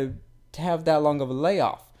want to have that long of a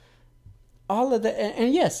layoff? All of that.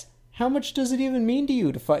 And yes, how much does it even mean to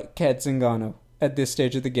you to fight Kat Zingano at this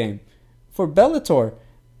stage of the game? for Bellator,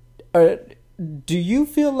 uh, do you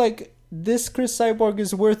feel like this Chris Cyborg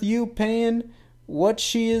is worth you paying what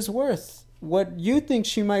she is worth? What you think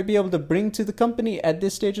she might be able to bring to the company at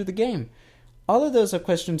this stage of the game? All of those are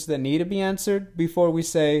questions that need to be answered before we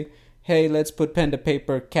say, hey, let's put pen to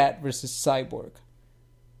paper, Cat versus Cyborg.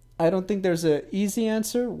 I don't think there's an easy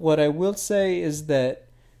answer. What I will say is that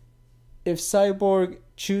if Cyborg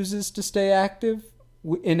chooses to stay active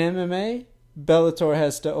in MMA, Bellator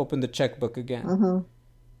has to open the checkbook again. Mm-hmm.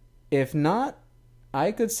 If not,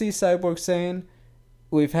 I could see Cyborg saying,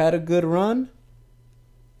 we've had a good run.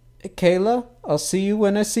 Kayla, I'll see you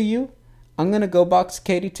when I see you. I'm going to go box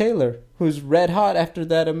Katie Taylor, who's red hot after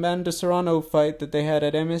that Amanda Serrano fight that they had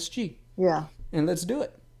at MSG. Yeah. And let's do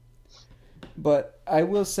it. But I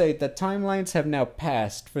will say that timelines have now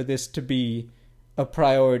passed for this to be a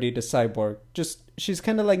priority to Cyborg. She's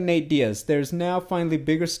kind of like Nate Diaz. There's now finally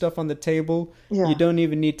bigger stuff on the table. Yeah. You don't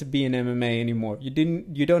even need to be in MMA anymore.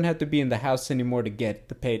 You don't have to be in the house anymore to get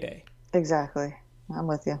the payday. Exactly. I'm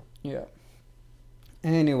with you. Yeah.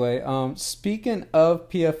 Anyway, speaking of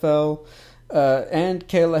PFL and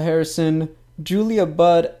Kayla Harrison, Julia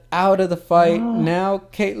Budd out of the fight. Now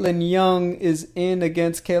Caitlin Young is in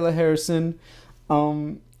against Kayla Harrison.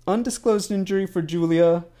 Undisclosed injury for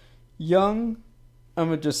Julia. Young, I'm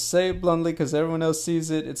going to just say it bluntly because everyone else sees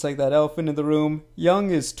it. It's like that elephant in the room. Young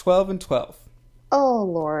is 12-12. Oh,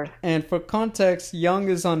 Lord. And for context, Young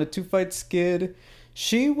is on a 2-fight skid.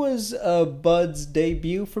 She was Bud's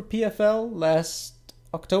debut for PFL last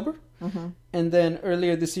October. Mm-hmm. And then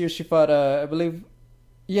earlier this year she fought, I believe,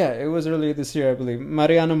 it was earlier this year, I believe,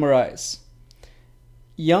 Mariana Moraes.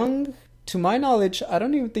 Young, to my knowledge, I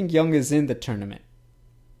don't even think Young is in the tournament.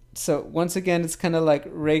 So once again, it's kind of like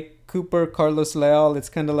Ray Cooper, Carlos Leal. It's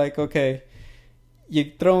kind of like, okay,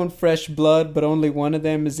 you throw in fresh blood, but only one of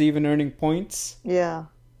them is even earning points. Yeah.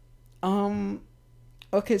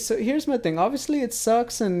 Okay, so here's my thing. Obviously, it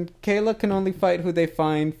sucks, and Kayla can only fight who they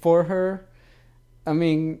find for her. I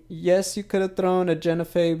mean, yes, you could have thrown a Jenna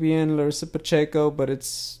Fabian, Larissa Pacheco, but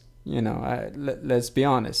it's, let's be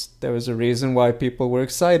honest. There was a reason why people were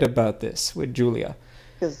excited about this with Julia.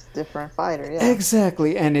 Because different fighter, yeah.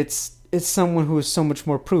 Exactly, and it's someone who is so much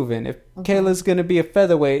more proven. If Kayla's going to be a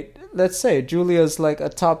featherweight, let's say Julia's like a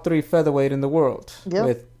top 3 featherweight in the world. Yep.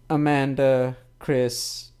 With Amanda,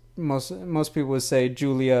 Chris. Most people would say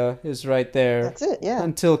Julia is right there. That's it, yeah.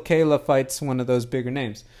 Until Kayla fights one of those bigger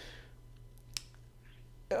names.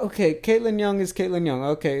 Okay, Caitlin Young is Caitlin Young.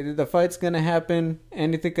 Okay, the fight's going to happen.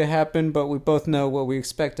 Anything could happen, but we both know what we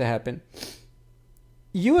expect to happen.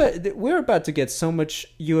 We're about to get so much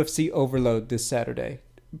UFC overload this Saturday.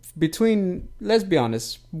 Between, let's be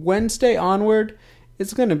honest, Wednesday onward,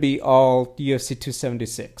 it's going to be all UFC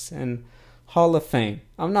 276 and Hall of Fame.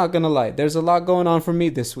 I'm not going to lie. There's a lot going on for me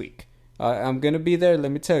this week. I'm going to be there.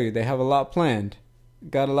 Let me tell you, they have a lot planned.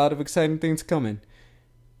 Got a lot of exciting things coming.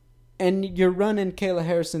 And you're running Kayla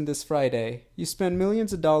Harrison this Friday. You spend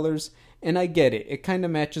millions of dollars, and I get it. It kind of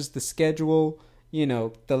matches the schedule.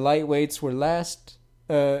 The lightweights were last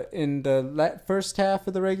in the first half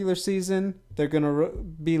of the regular season. They're going to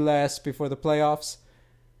be last before the playoffs.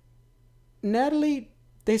 Natalie,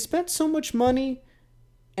 they spent so much money,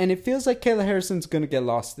 and it feels like Kayla Harrison's going to get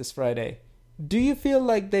lost this Friday. Do you feel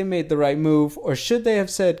like they made the right move, or should they have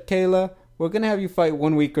said, Kayla, we're going to have you fight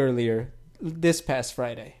 1 week earlier, this past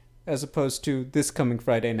Friday, as opposed to this coming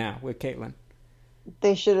Friday now with Caitlin?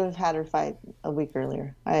 They should have had her fight a week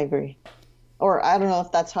earlier. I agree. Or I don't know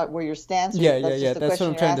if that's where your stance is. Yeah. That's what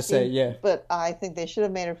I'm trying to say, yeah. But I think they should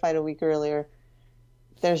have made her fight a week earlier.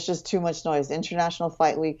 There's just too much noise. International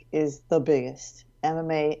Fight Week is the biggest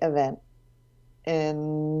MMA event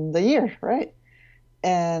in the year, right?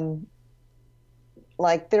 And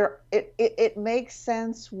like it makes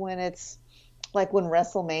sense when it's like when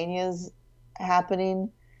WrestleMania's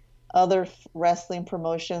happening, other wrestling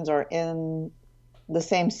promotions are in the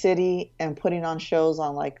same city and putting on shows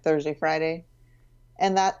on like Thursday, Friday.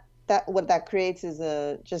 And that what that creates is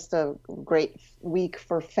just a great week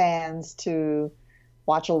for fans to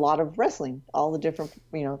watch a lot of wrestling, all the different,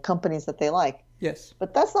 companies that they like. Yes.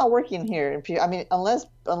 But that's not working here. I mean, unless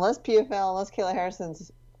PFL, unless Kayla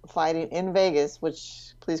Harrison's fighting in Vegas,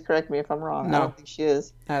 which please correct me if I'm wrong. No. I don't think she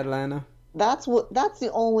is. Atlanta. That's the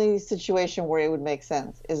only situation where it would make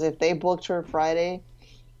sense is if they booked her Friday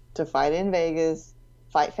to fight in Vegas.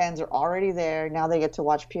 Fight fans are already there. Now they get to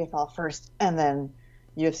watch PFL first and then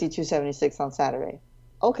UFC 276 on Saturday.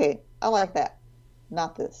 Okay, I like that.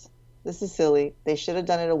 Not this. This is silly. They should have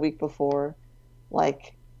done it a week before,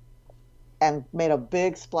 and made a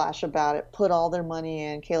big splash about it, put all their money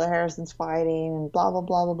in. Kayla Harrison's fighting and blah, blah,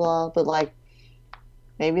 blah, blah, blah. But,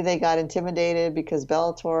 Maybe they got intimidated because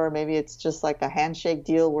Bellator, maybe it's just like a handshake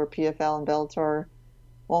deal where PFL and Bellator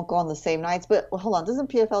won't go on the same nights. But hold on, doesn't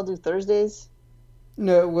PFL do Thursdays?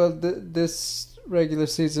 No, well, this regular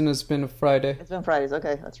season has been a Friday. It's been Fridays.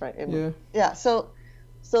 Okay, that's right. Yeah. Yeah. So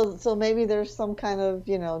maybe there's some kind of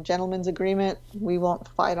gentleman's agreement. We won't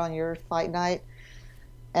fight on your fight night,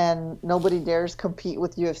 and nobody dares compete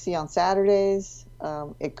with UFC on Saturdays.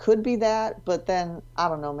 It could be that, but then I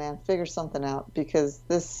don't know, man. Figure something out because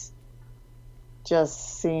this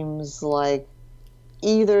just seems like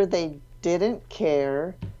either they didn't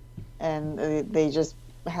care and they just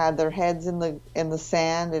had their heads in the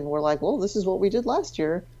sand and were like, well, this is what we did last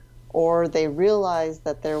year, or they realized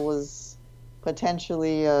that there was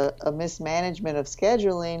potentially a mismanagement of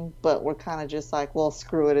scheduling, but we're kind of just like, well,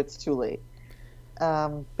 screw it, it's too late,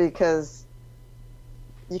 because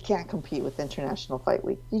you can't compete with International Fight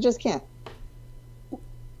Week. You just can't.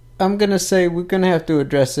 I'm gonna say we're gonna have to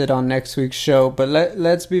address it on next week's show, but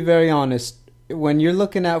let's be very honest. When you're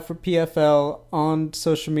looking out for PFL on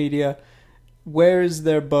social media, where is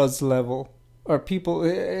their buzz level? Are people?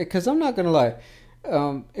 Because I'm not gonna lie,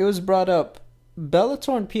 it was brought up.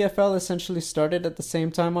 Bellator and PFL essentially started at the same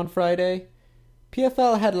time on Friday.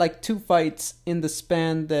 PFL had like 2 fights in the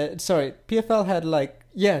span that. Sorry, PFL had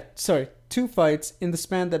two fights in the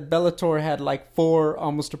span that Bellator had like 4,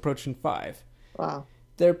 almost approaching 5. Wow.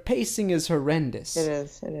 Their pacing is horrendous. It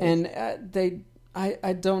is. And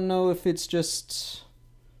I don't know if it's just.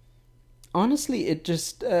 Honestly, it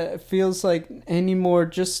just feels like anymore.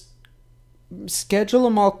 Just schedule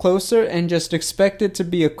them all closer and just expect it to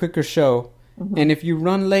be a quicker show. Mm-hmm. And if you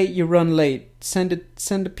run late, you run late. Send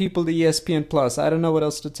the people to ESPN Plus. I don't know what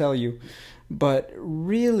else to tell you, but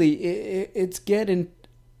really, it's getting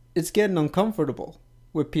uncomfortable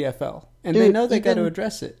with PFL, and Dude, they know they got to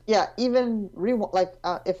address it. Yeah, even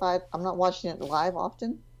if I'm not watching it live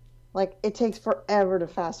often. Like, it takes forever to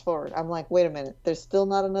fast forward. I'm like, wait a minute. There's still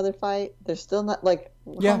not another fight. There's still not, like,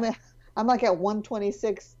 yeah. I'm like at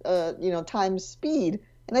 126, times speed,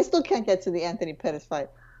 and I still can't get to the Anthony Pettis fight.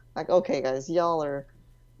 Like, okay, guys, y'all are,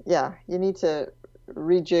 you need to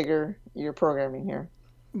rejigger your programming here.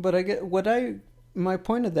 But my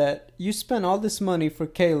point of that, you spent all this money for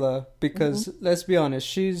Kayla because, let's be honest,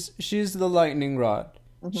 she's the lightning rod.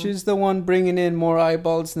 Mm-hmm. She's the one bringing in more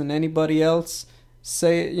eyeballs than anybody else.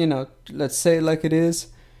 Let's say it like it is.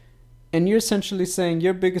 And you're essentially saying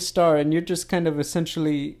you're biggest star and you're just kind of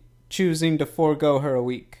essentially choosing to forego her a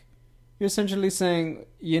week. You're essentially saying,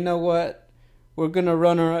 you know what? We're going to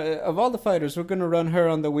run her, of all the fighters, we're going to run her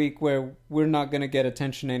on the week where we're not going to get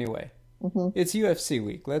attention anyway. Mm-hmm. It's UFC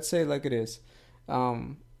week. Let's say it like it is.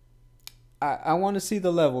 I want to see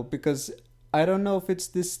the level because I don't know if it's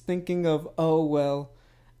this thinking of, oh, well,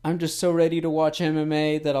 I'm just so ready to watch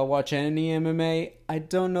MMA that I'll watch any MMA. I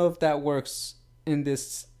don't know if that works in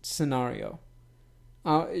this scenario.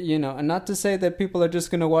 And not to say that people are just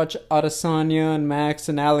going to watch Adesanya and Max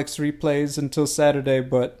and Alex replays until Saturday,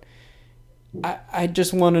 but I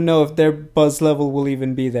just want to know if their buzz level will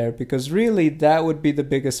even be there, because really that would be the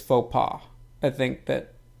biggest faux pas. I think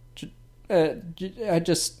that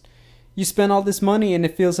you spend all this money and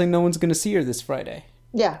it feels like no one's going to see her this Friday.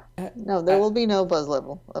 Yeah, no, there will be no buzz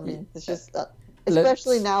level. I mean, it's just,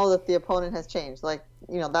 especially now that the opponent has changed. Like,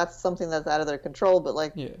 that's something that's out of their control. But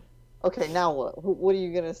like, okay, now what? What are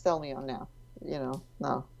you gonna sell me on now?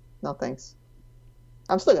 No thanks.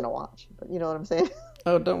 I'm still gonna watch, but you know what I'm saying.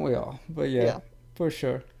 Oh, don't we all? But yeah, for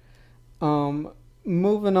sure.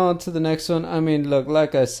 Moving on to the next one. I mean, look,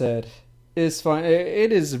 like I said, it's fine.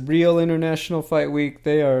 It is real International Fight Week.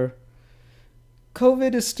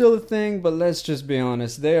 COVID is still a thing, but let's just be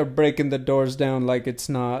honest. They are breaking the doors down like it's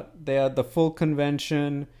not. They have the full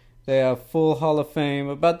convention. They have full Hall of Fame.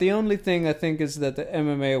 About the only thing I think is that the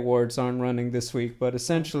MMA awards aren't running this week. But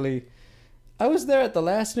essentially, I was there at the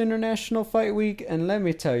last International Fight Week, and let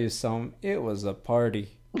me tell you something. It was a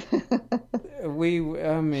party.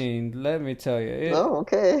 Let me tell you.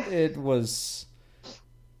 Okay. It was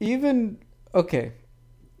even... Okay.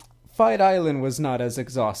 Fight Island was not as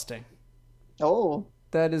exhausting. Oh.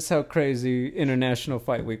 That is how crazy International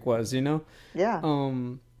Fight Week was, Yeah.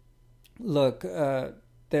 Look,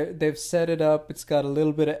 they've set it up. It's got a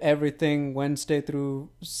little bit of everything Wednesday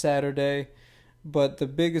through Saturday. But the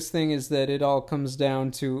biggest thing is that it all comes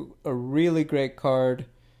down to a really great card.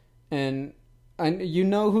 And you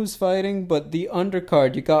know who's fighting, but the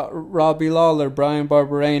undercard, you got Robbie Lawler, Brian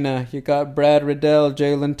Barberena. You got Brad Riddell,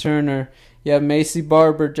 Jalen Turner. You have Macy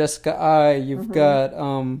Barber, Jessica Ai. You've got...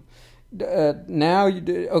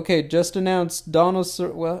 just announced Donald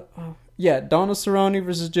Cerrone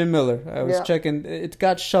versus Jim Miller. I was checking. It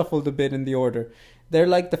got shuffled a bit in the order. They're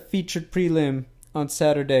like the featured prelim on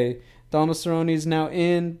Saturday. Donald Cerrone is now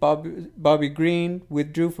in. Bobby Green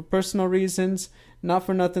withdrew for personal reasons. Not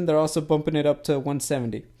for nothing, they're also bumping it up to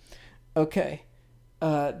 170. Okay.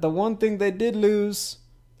 The one thing they did lose,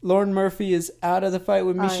 Lauren Murphy is out of the fight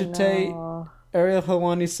with Miesha Tate. Ariel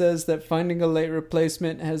Helwani says that finding a late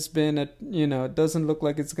replacement has been it doesn't look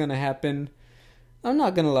like it's going to happen. I'm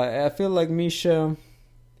not going to lie. I feel like Miesha,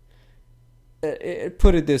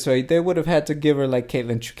 put it this way, they would have had to give her like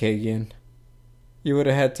Caitlin Chukagian. You would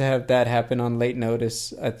have had to have that happen on late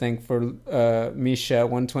notice, I think, for Miesha at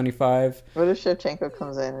 125. What if Shevchenko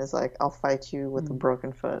comes in and is like, I'll fight you with a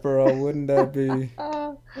broken foot? Bro, wouldn't that be...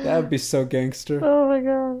 that would be so gangster. Oh, my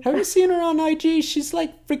God. Have you seen her on IG? She's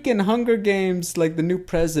like freaking Hunger Games, like the new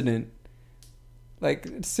president. Like,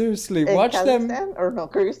 seriously, watch Kazakhstan? them. Or no,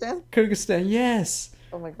 Kyrgyzstan? Kyrgyzstan, yes.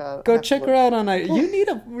 Oh, my God. Go check her out on IG. You need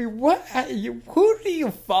a... who do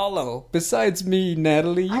you follow besides me,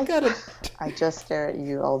 Natalie? You gotta... I just stare at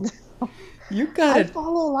you all day. You gotta... I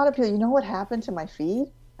follow a lot of people. You know what happened to my feed?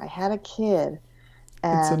 I had a kid.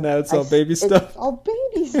 And so now it's all baby stuff? It's all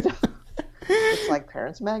baby stuff. It's like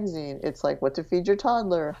Parents Magazine. It's like what to feed your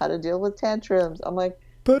toddler, how to deal with tantrums. I'm like...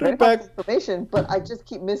 Put her back. Information, but I just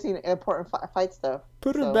keep missing important fight stuff.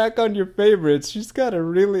 Put her back on your favorites. She's got a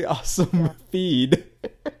really awesome feed.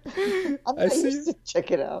 I used to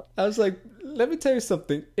check it out. I was like, let me tell you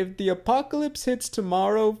something. If the apocalypse hits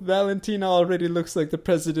tomorrow, Valentina already looks like the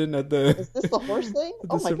president of the... Is this the horse thing?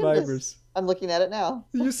 The Survivors. Goodness. I'm looking at it now.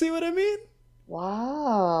 You see what I mean?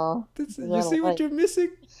 Wow. You see what you're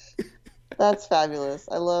missing? That's fabulous.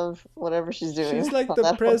 I love whatever she's doing. She's like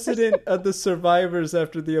the president of the Survivors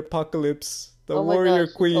after the apocalypse. The warrior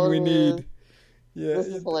queen totally we need. Is. Yeah. This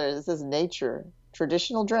is hilarious. This is nature.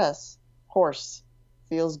 Traditional dress. Horse.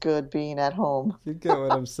 Feels good being at home. You get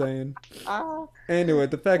what I'm saying. Anyway,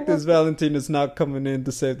 the fact is Valentina's not coming in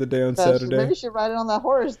to save the day on Saturday. Maybe she ride it on that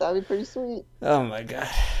horse. That'd be pretty sweet. Oh my God.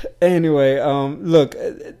 Anyway, look...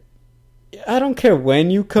 I don't care when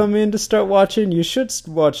you come in to start watching. You should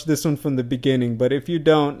watch this one from the beginning. But if you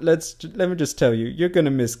don't, let me just tell you, you're gonna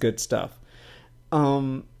miss good stuff.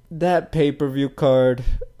 That pay-per-view card,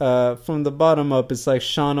 from the bottom up, it's like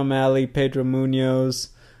Sean O'Malley, Pedro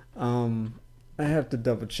Munoz. I have to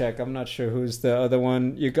double check. I'm not sure who's the other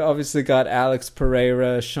one. You obviously got Alex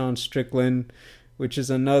Pereira, Sean Strickland, which is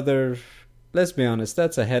another. Let's be honest,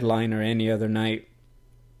 that's a headliner any other night.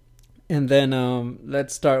 And then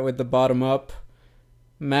let's start with the bottom up.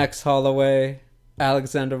 Max Holloway,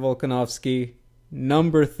 Alexander Volkanovski,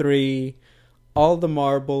 number 3, all the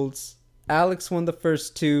marbles. Alex won the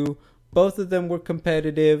first 2. Both of them were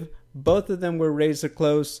competitive. Both of them were razor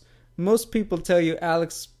close. Most people tell you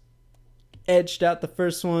Alex edged out the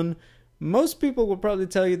first one. Most people will probably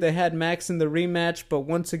tell you they had Max in the rematch, but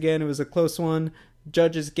once again, it was a close one.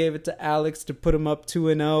 Judges gave it to Alex to put him up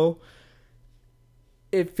 2-0.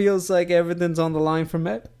 It feels like everything's on the line for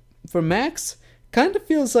Max. Kind of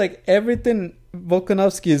feels like everything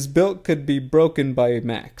Volkanovski has built could be broken by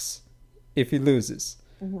Max if he loses.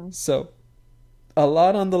 Mm-hmm. So, a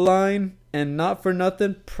lot on the line, and not for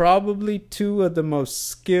nothing, probably 2 of the most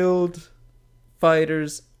skilled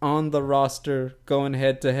fighters on the roster going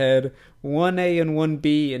head to head. 1A and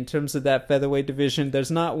 1B in terms of that featherweight division.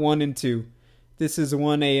 There's not 1 and 2. This is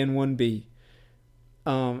 1A and 1B.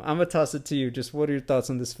 I'm going to toss it to you. Just what are your thoughts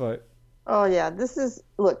on this fight? Oh, yeah. This is,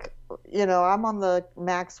 look, I'm on the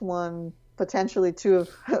Max 1, potentially 2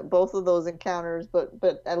 of both of those encounters, but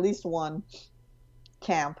at least 1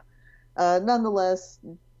 camp. Nonetheless,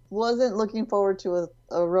 wasn't looking forward to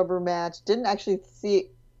a rubber match. Didn't actually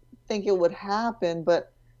think it would happen,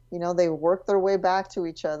 but, they worked their way back to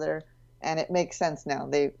each other, and it makes sense now.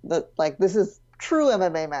 This is true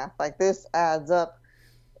MMA math. Like, this adds up.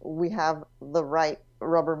 We have the right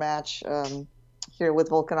rubber match here with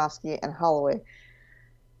Volkanovski and Holloway.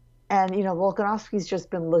 And, Volkanovski's just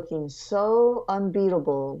been looking so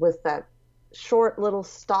unbeatable with that short little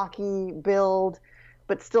stocky build,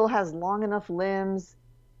 but still has long enough limbs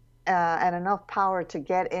and enough power to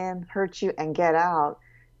get in, hurt you, and get out.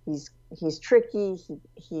 He's tricky.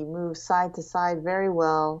 He moves side to side very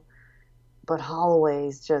well. But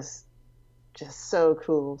Holloway's just so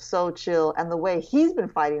cool, so chill. And the way he's been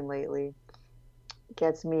fighting lately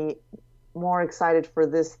gets me more excited for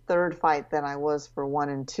this third fight than I was for 1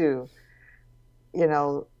 and 2.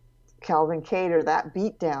 Calvin Kattar, that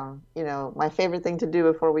beatdown, my favorite thing to do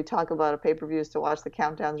before we talk about a pay-per-view is to watch the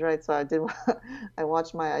countdowns, right? So I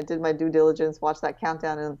did my due diligence, watch that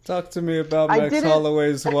countdown. And talk to me about Max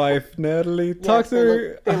Holloway's wife, Natalie. Talk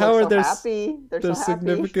to me. How are their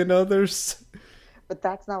significant others? but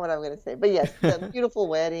that's not what I'm going to say. But yes, the beautiful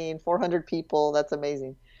wedding, 400 people. That's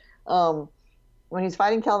amazing. Um, when he's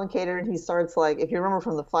fighting Calvin Cater and he starts like, if you remember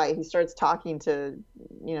from the fight, he starts talking to,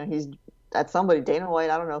 he's at somebody, Dana White,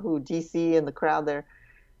 I don't know who, DC and the crowd there.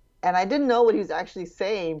 And I didn't know what he was actually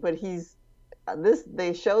saying, but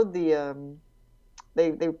they showed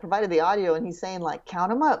they provided the audio and he's saying like,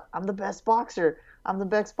 count him up. I'm the best boxer. I'm the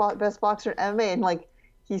best boxer in MMA. And like,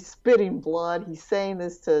 he's spitting blood. He's saying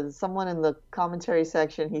this to someone in the commentary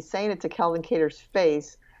section. He's saying it to Calvin Cater's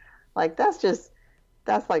face. Like, that's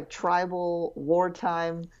like tribal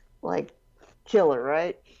wartime, like killer,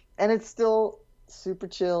 right? And it's still super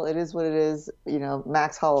chill. It is what it is,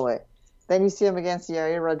 Max Holloway. Then you see him against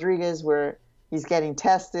Yair Rodriguez where he's getting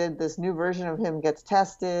tested. This new version of him gets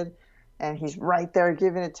tested and he's right there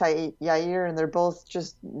giving it to Yair, and they're both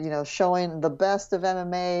just, showing the best of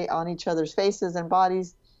MMA on each other's faces and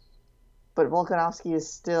bodies. But Volkanovski is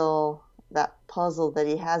still that puzzle that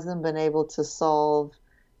he hasn't been able to solve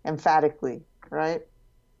emphatically, right?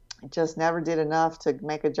 It just never did enough to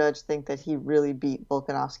make a judge think that he really beat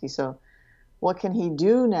Volkanovski. So what can he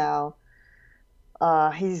do now?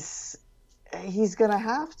 He's going to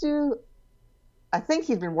have to, I think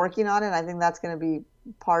he's been working on it. I think that's going to be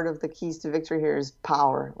part of the keys to victory here is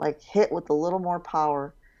power. Like, hit with a little more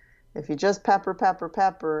power. If you just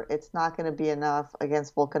pepper, it's not going to be enough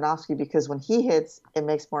against Volkanovski because when he hits, it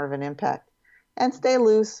makes more of an impact. And stay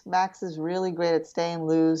loose. Max is really great at staying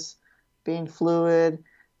loose, being fluid.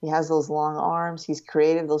 He has those long arms. He's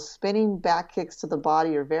creative. Those spinning back kicks to the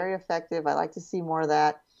body are very effective. I like to see more of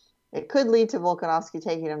that. It could lead to Volkanovski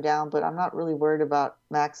taking him down, but I'm not really worried about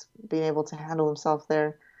Max being able to handle himself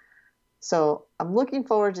there. So I'm looking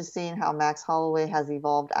forward to seeing how Max Holloway has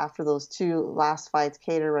evolved after those two last fights,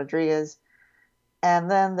 Cater, Rodriguez. And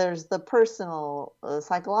then there's the personal,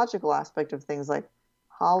 psychological aspect of things, like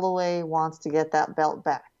Holloway wants to get that belt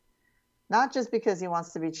back. Not just because he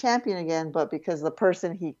wants to be champion again, but because the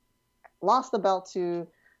person he lost the belt to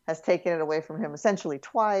has taken it away from him essentially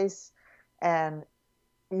twice. And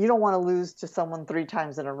you don't want to lose to someone 3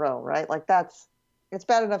 times in a row, right? Like, it's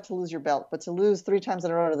bad enough to lose your belt, but to lose 3 times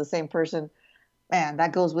in a row to the same person, man,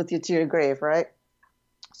 that goes with you to your grave, right?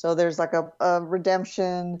 So there's like a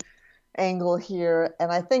redemption angle here. And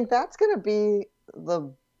I think that's going to be the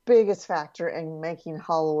biggest factor in making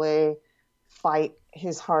Holloway fight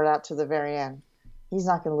his heart out to the very end. He's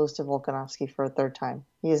not going to lose to Volkanovski for a 3rd time.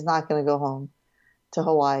 He is not going to go home to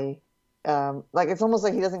Hawaii. Like, it's almost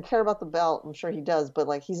like he doesn't care about the belt. I'm sure he does, but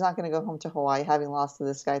like, he's not going to go home to Hawaii having lost to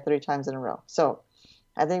this guy 3 times in a row. So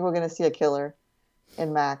I think we're going to see a killer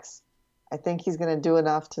in Max. I think he's going to do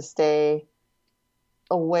enough to stay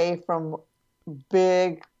away from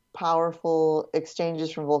big, powerful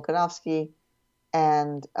exchanges from Volkanovski.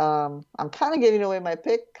 And I'm kind of giving away my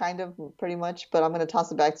pick, pretty much, but I'm going to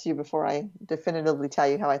toss it back to you before I definitively tell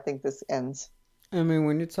you how I think this ends. I mean,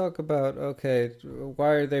 when you talk about, okay, why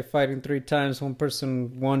are they fighting 3 times? One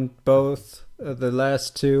person won both, the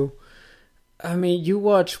last 2. I mean, you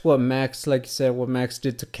watch what Max, like you said, what Max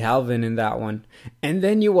did to Calvin in that one. And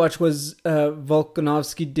then you watch what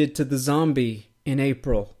Volkanovski did to the Zombie in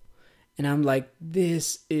April. And I'm like,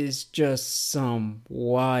 this is just some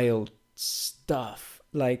wild stuff.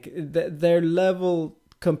 Like, their level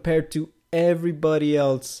compared to everybody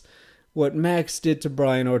else. What Max did to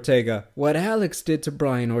Brian Ortega, what Alex did to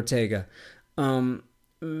Brian Ortega,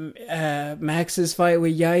 Max's fight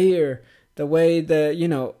with Yair, the way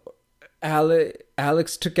that,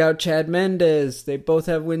 Alex took out Chad Mendes. They both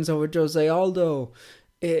have wins over Jose Aldo.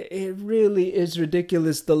 It really is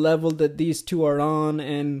ridiculous the level that these two are on,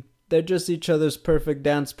 and they're just each other's perfect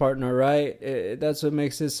dance partner, right? That's what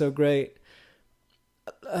makes it so great.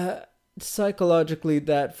 Psychologically,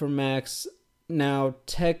 that for Max. Now,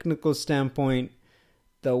 technical standpoint,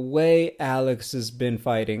 the way Alex has been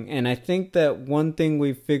fighting, and I think that one thing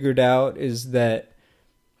we've figured out is that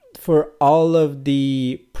for all of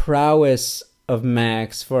the prowess of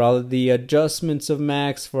Max, for all of the adjustments of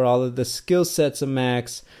Max, for all of the skill sets of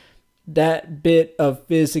Max, that bit of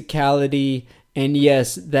physicality and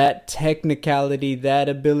yes, that technicality, that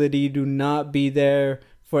ability to not be there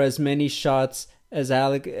for as many shots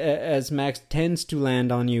as Max tends to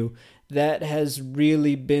land on you, that has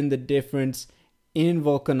really been the difference in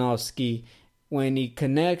Volkanovski. When he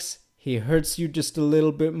connects, he hurts you just a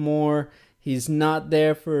little bit more. He's not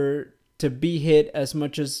there to be hit as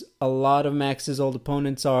much as a lot of Max's old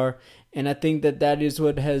opponents are. And I think that is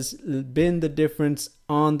what has been the difference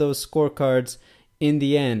on those scorecards in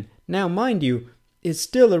the end. Now, mind you, it's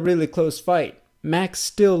still a really close fight. Max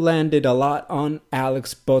still landed a lot on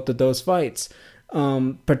Alex both of those fights.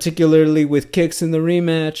 Particularly with kicks in the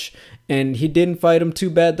rematch And he didn't fight him too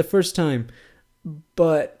bad the first time.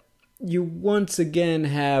 But you once again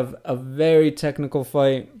have a very technical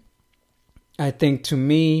fight. I think to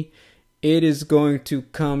me, it is going to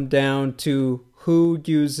come down to who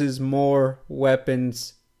uses more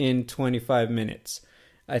weapons in 25 minutes.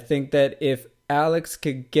 I think that if Alex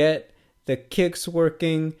could get the kicks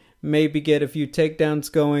working, maybe get a few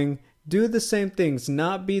takedowns going, do the same things,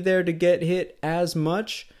 not be there to get hit as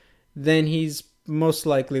much, then he's most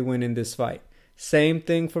likely winning this fight. Same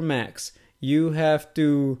thing for Max. You have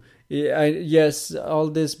to, yes, all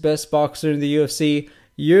this best boxer in the UFC,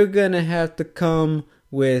 you're going to have to come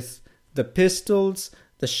with the pistols,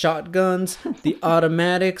 the shotguns, the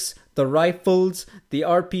automatics, the rifles, the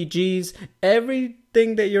RPGs,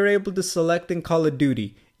 everything that you're able to select in Call of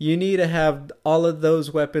Duty. You need to have all of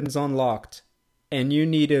those weapons unlocked. And you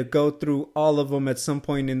need to go through all of them at some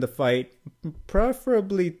point in the fight,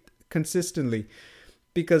 preferably consistently.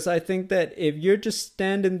 Because I think that if you're just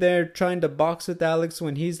standing there trying to box with Alex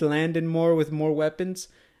when he's landing more with more weapons,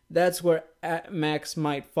 that's where Max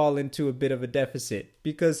might fall into a bit of a deficit.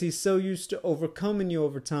 Because he's so used to overcoming you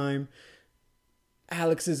over time,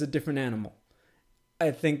 Alex is a different animal.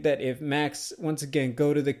 I think that if Max, once again,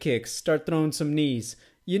 go to the kicks, start throwing some knees,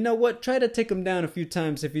 you know what? Try to take him down a few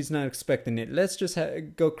times if he's not expecting it. Let's just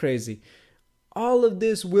go crazy. All of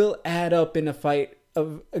this will add up in a fight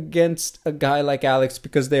against a guy like Alex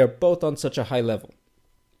because they are both on such a high level.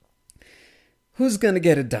 Who's going to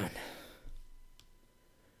get it done?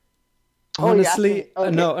 Honestly,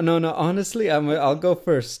 okay. No. Honestly, I'll go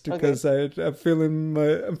first because I'm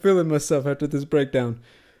feeling myself after this breakdown.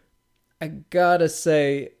 I gotta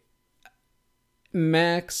say,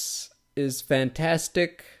 Max is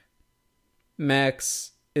fantastic.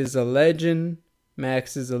 Max is a legend.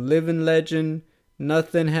 Max is a living legend.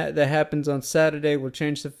 Nothing that happens on Saturday will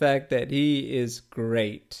change the fact that he is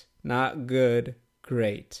great. Not good,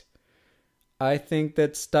 great. I think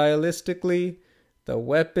that stylistically, the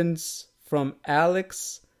weapons from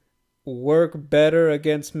Alex work better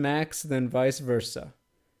against Max than vice versa.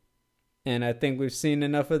 And I think we've seen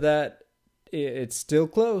enough of that. It's still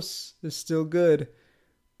close. It's still good.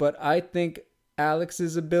 But I think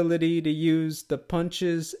Alex's ability to use the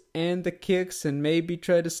punches and the kicks and maybe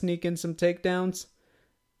try to sneak in some takedowns,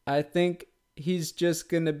 I think he's just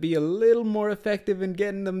going to be a little more effective in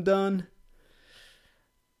getting them done.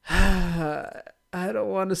 I don't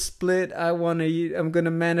want to split. I'm going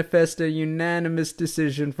to manifest a unanimous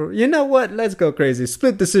decision for... You know what? Let's go crazy.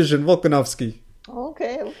 Split decision, Volkanovski.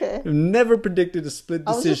 Okay. Never predicted a split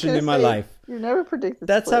decision in my life. You never predicted.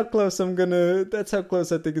 That's split. That's how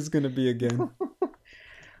close I think it's gonna be again.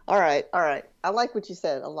 All right. I like what you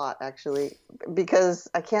said a lot, actually, because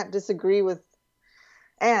I can't disagree with,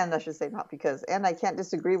 and I should say not because, and I can't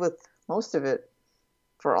disagree with most of it.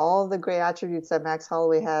 For all the great attributes that Max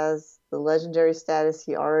Holloway has, the legendary status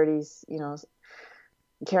he already,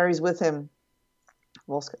 carries with him,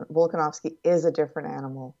 Volkanovski is a different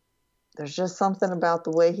animal. There's just something about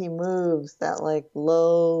the way he moves, that like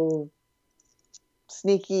low,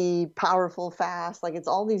 sneaky, powerful, fast. Like it's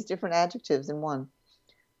all these different adjectives in one.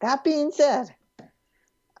 That being said,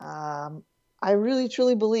 I really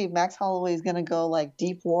truly believe Max Holloway is going to go like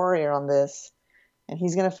deep warrior on this, and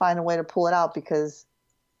he's going to find a way to pull it out because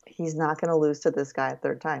he's not going to lose to this guy a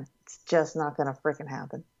third time. It's just not going to freaking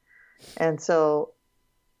happen. And so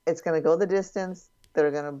it's going to go the distance.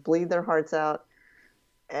 They're going to bleed their hearts out.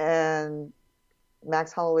 And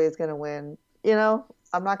Max Holloway is going to win.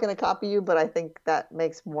 I'm not going to copy you, but I think that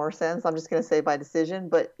makes more sense. I'm just going to say by decision.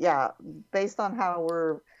 But yeah, based on how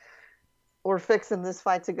we're fixing this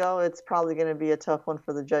fight to go, it's probably going to be a tough one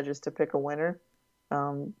for the judges to pick a winner.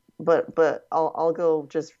 But I'll go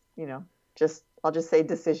I'll just say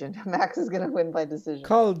decision. Max is going to win by decision.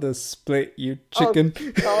 Call the split, you chicken.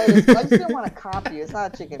 I just didn't want to copy you. It's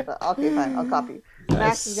not a chicken, but okay, fine. I'll copy you.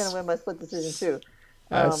 Max is going to win by split decision too.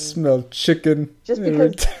 I smell chicken. Just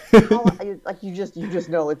because, you just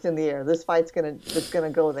know it's in the air. This fight's gonna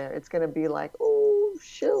go there. It's gonna be like, oh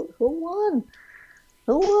shoot, who won?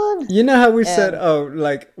 You know how we said,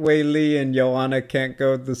 Wei Li and Joanna can't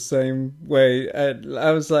go the same way.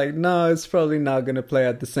 I was like, no, it's probably not gonna play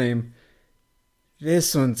out the same.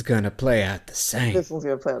 This one's gonna play out the same.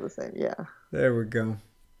 Yeah. There we go.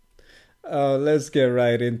 Let's get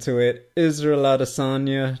right into it. Israel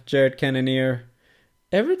Adesanya, Jared Cannonier.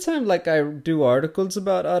 Every time, I do articles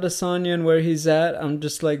about Adesanya and where he's at, I'm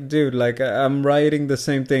just like, dude, I'm writing the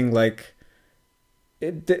same thing.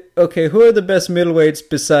 Okay, who are the best middleweights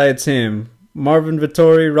besides him? Marvin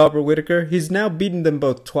Vettori, Robert Whittaker? He's now beaten them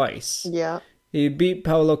both twice. Yeah. He beat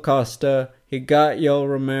Paulo Costa. He got Yoel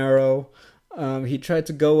Romero. He tried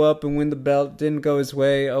to go up and win the belt, didn't go his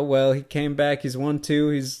way. Oh well, he came back. He's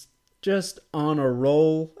 1-2. He's just on a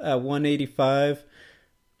roll at 185.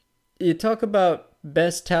 You talk about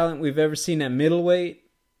best talent we've ever seen at middleweight,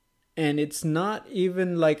 and it's not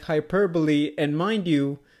even like hyperbole. And mind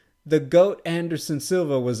you, the GOAT Anderson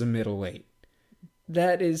Silva was a middleweight.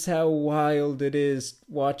 That is how wild it is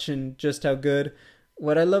watching just how good.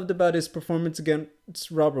 What I loved about his performance against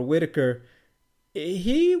Robert Whittaker,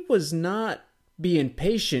 he was not being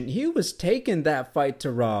patient. He was taking that fight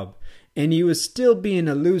to Rob, and he was still being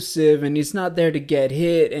elusive, and he's not there to get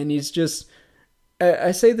hit, and he's just...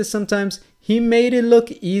 I say this sometimes, he made it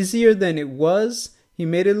look easier than it was. He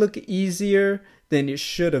made it look easier than it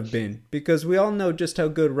should have been, because we all know just how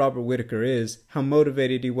good Robert Whittaker is, how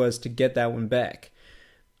motivated he was to get that one back.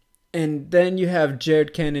 And then you have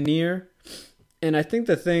Jared Cannonier, and I think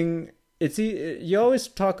the thing, you always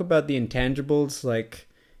talk about the intangibles, like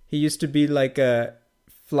he used to be like a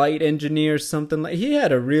flight engineer, something like, he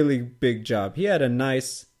had a really big job. He had a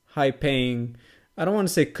nice, high-paying, I don't want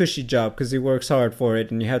to say cushy job because he works hard for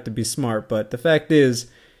it and you have to be smart, but the fact is,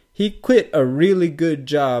 he quit a really good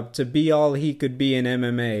job to be all he could be in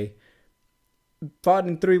MMA, fought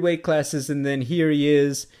in 3 weight classes, and then here he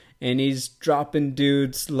is, and he's dropping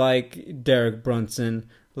dudes like Derek Brunson,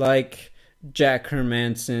 like Jack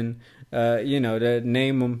Hermanson, to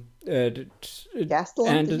name them.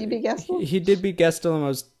 Gastelum? Did he beat Gastelum? He did beat Gastelum. I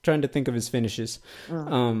was trying to think of his finishes.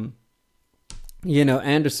 Oh.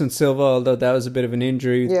 Anderson Silva, although that was a bit of an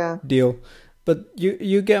injury deal. But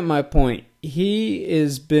you get my point. He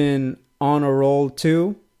has been on a roll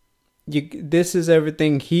too. This is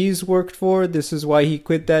everything he's worked for. This is why he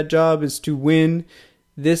quit that job, is to win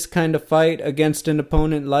this kind of fight against an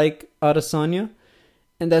opponent like Adesanya.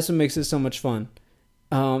 And that's what makes it so much fun.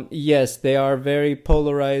 Yes, they are very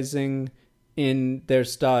polarizing in their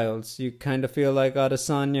styles. You kind of feel like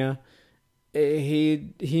Adesanya,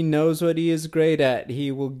 he knows what he is great at.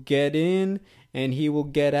 He will get in and he will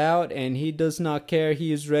get out, and he does not care.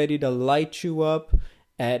 He is ready to light you up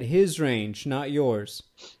at his range, not yours.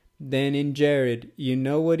 Then in Jared, you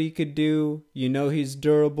know what he could do. You know he's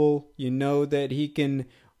durable. You know that he can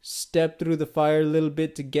step through the fire a little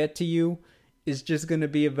bit to get to you. It's just going to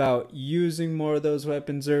be about using more of those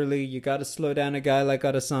weapons early. You got to slow down a guy like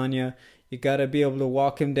Adesanya. You got to be able to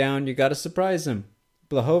walk him down. You got to surprise him.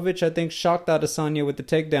 Blachowicz, I think, shocked Adesanya with the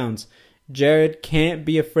takedowns. Jared can't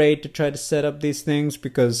be afraid to try to set up these things,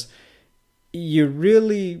 because you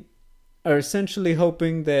really are essentially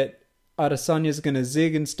hoping that Adesanya is going to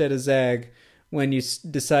zig instead of zag when you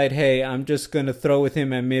decide, hey, I'm just going to throw with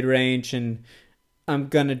him at mid-range and I'm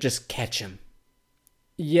going to just catch him.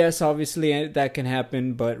 Yes, obviously that can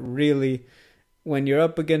happen, but really, when you're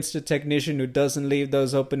up against a technician who doesn't leave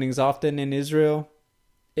those openings often in Israel,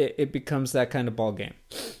 it becomes that kind of ball game.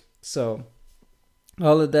 So,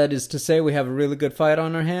 all of that is to say we have a really good fight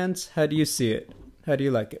on our hands. How do you see it? How do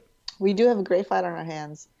you like it? We do have a great fight on our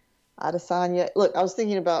hands. Adesanya, look, I was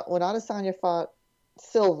thinking about when Adesanya fought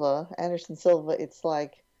Anderson Silva, it's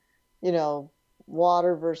like,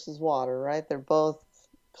 water versus water, right? They're both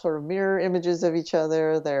sort of mirror images of each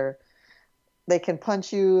other. They can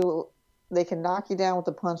punch you, they can knock you down with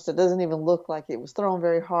a punch that doesn't even look like it was thrown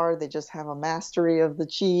very hard. They just have a mastery of the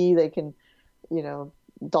chi. They can,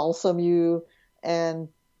 dulcim you. And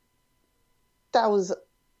that was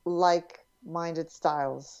like-minded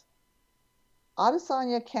styles.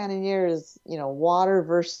 Adesanya Cannonier is, water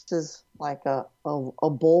versus like a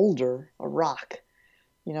boulder, a rock.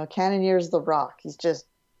 Cannonier is the rock. He's just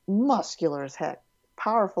muscular as heck,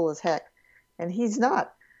 powerful as heck, and he's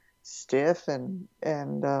not stiff and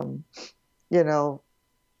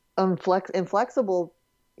inflexible.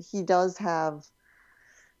 He does have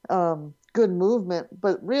good movement,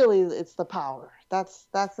 but really it's the power. That's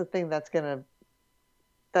the thing that's gonna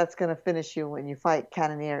finish you when you fight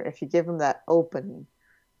Cannonier, if you give him that opening.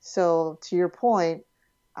 So to your point,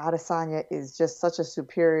 Adesanya is just such a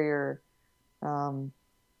superior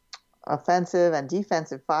offensive and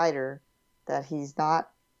defensive fighter that he's not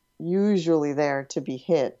usually there to be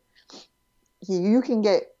hit. He can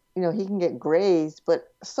get grazed,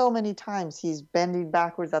 but so many times he's bending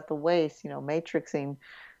backwards at the waist, matrixing,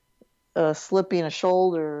 slipping a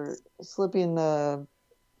shoulder,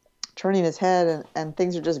 turning his head, and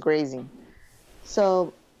things are just grazing.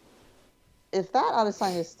 So if that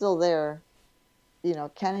Adesanya is still there,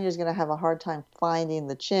 Cannonier's going to have a hard time finding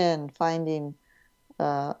the chin, finding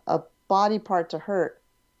a body part to hurt.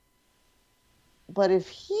 But if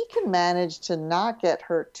he can manage to not get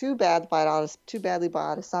hurt too badly by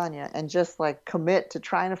Adesanya and just commit to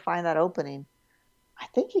trying to find that opening, I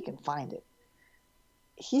think he can find it.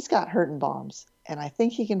 he's got hurting bombs, and I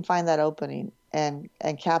think he can find that opening and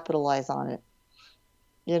capitalize on it.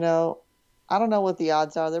 You know, I don't know what the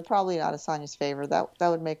odds are. They're probably in Adesanya's favor. That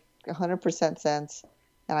would make 100% sense.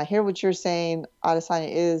 And I hear what you're saying. Adesanya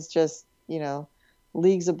is just,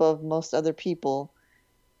 leagues above most other people.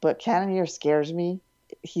 But Cannonier scares me.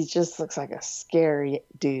 He just looks like a scary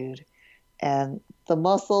dude. And the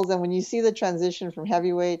muscles, and when you see the transition from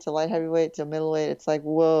heavyweight to light heavyweight to middleweight, it's like,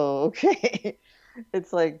 whoa, okay.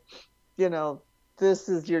 It's like, this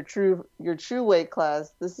is your true weight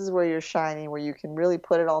class. This is where you're shining, where you can really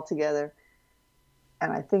put it all together.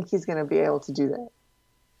 And I think he's going to be able to do that.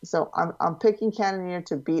 So I'm picking Cannonier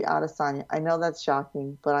to beat Adesanya. I know that's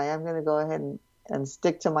shocking, but I am going to go ahead and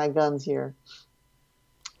stick to my guns here.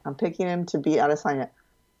 I'm picking him to beat Adesanya.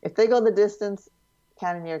 If they go the distance,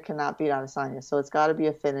 Cannonier cannot beat Adesanya, so it's got to be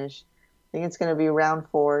a finish. I think it's going to be round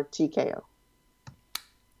 4 TKO.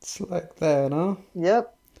 It's like that, huh?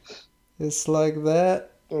 Yep. It's like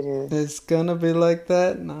that. It is. It's gonna be like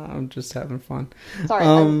that. Nah, I'm just having fun. Sorry,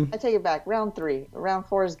 I take it back. Round 3. Round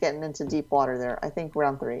 4 is getting into deep water there. I think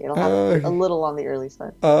round 3. It'll have a little on the early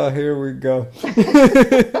side. Here we go.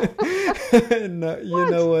 No, you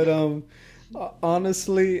know what?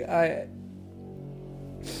 Honestly,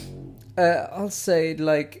 I'll say,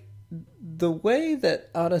 like, the way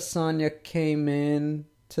that Adesanya came in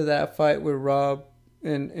to that fight with Rob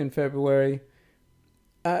in February.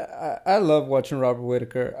 I love watching Robert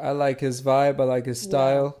Whittaker. I like his vibe. I like his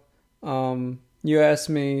style. Yeah. You asked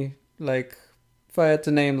me, like, if I had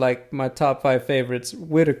to name, like, my top 5 favorites,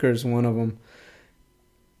 Whittaker's one of them.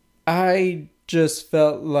 I just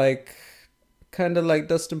felt like, kind of like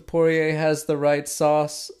Dustin Poirier has the right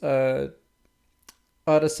sauce.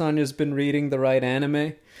 Adesanya's been reading the right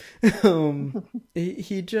anime.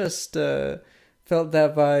 He just felt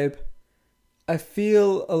that vibe. I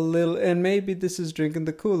feel a little, and maybe this is drinking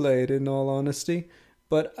the Kool-Aid in all honesty,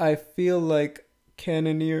 but I feel like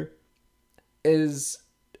Cannonier it's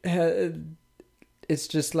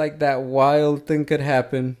just like that wild thing could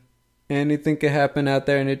happen. Anything could happen out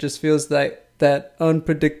there, and it just feels like that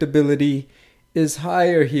unpredictability is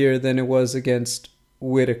higher here than it was against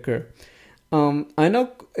Whittaker. I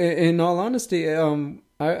know, in all honesty,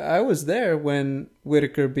 I was there when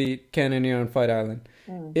Whittaker beat Cannonier on Fight Island.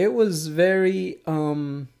 It was very,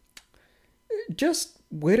 just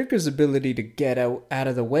Whittaker's ability to get out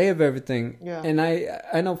of the way of everything. Yeah. And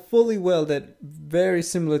I know fully well that very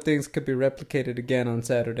similar things could be replicated again on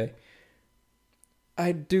Saturday.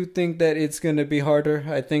 I do think that it's going to be harder.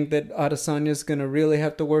 I think that Adesanya's going to really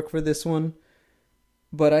have to work for this one.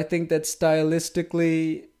 But I think that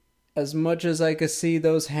stylistically, as much as I could see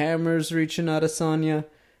those hammers reaching Adesanya,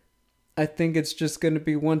 I think it's just going to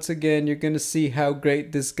be, once again, you're going to see how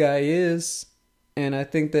great this guy is. And I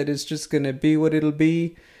think that it's just going to be what it'll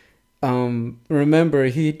be. Remember,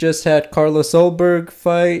 he just had Carlos Ulberg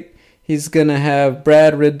fight. He's going to have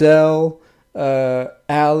Brad Riddell,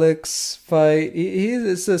 Alex fight. He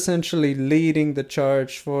is essentially leading the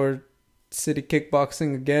charge for City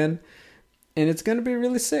Kickboxing again. And it's going to be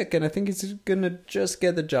really sick. And I think he's going to just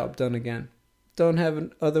get the job done again. Don't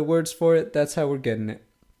have other words for it. That's how we're getting it.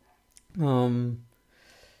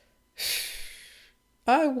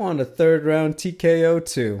 I want a 3rd round TKO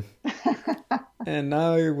too. And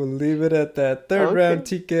I will leave it at that. 3rd round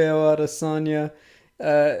TKO Adesanya.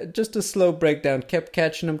 Just a slow breakdown. Kept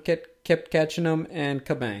catching him, and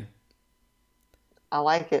kabang. I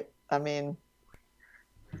like it. I mean,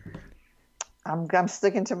 I'm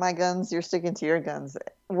sticking to my guns. You're sticking to your guns.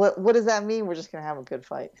 What does that mean? We're just gonna have a good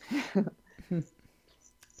fight.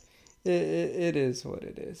 It is what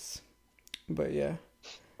it is. But yeah,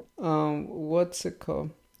 what's it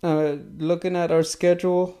called? Looking at our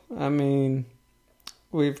schedule, I mean,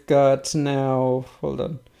 we've got now, hold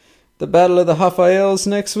on, the Battle of the Rafaels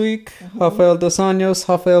next week. Rafael Dos Anjos,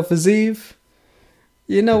 Rafael Fiziev.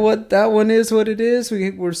 You know what? That one is what it is.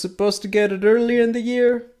 We're supposed to get it earlier in the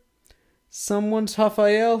year. Someone's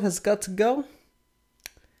Rafael has got to go.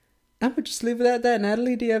 I'm going to just leave it at that.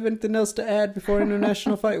 Natalie, do you have anything else to add before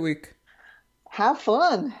International Fight Week? Have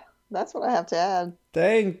fun. That's what I have to add.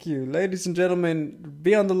 Thank you. Ladies and gentlemen,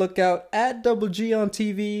 be on the lookout at Double G on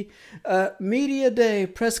TV. Media Day,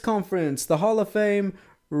 press conference, the Hall of Fame,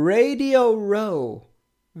 Radio Row.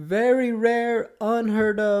 Very rare,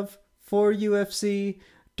 unheard of for UFC.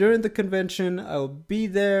 During the convention, I'll be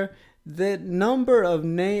there. The number of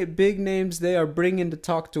big names they are bringing to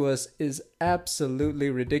talk to us is absolutely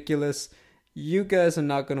ridiculous. You guys are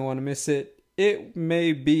not going to want to miss it. It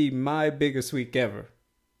may be my biggest week ever.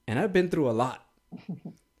 And I've been through a lot.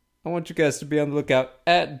 I want you guys to be on the lookout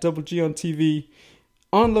at Double G on TV.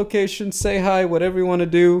 on location, say hi, whatever you want to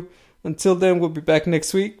do. Until then, we'll be back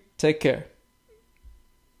next week. Take care.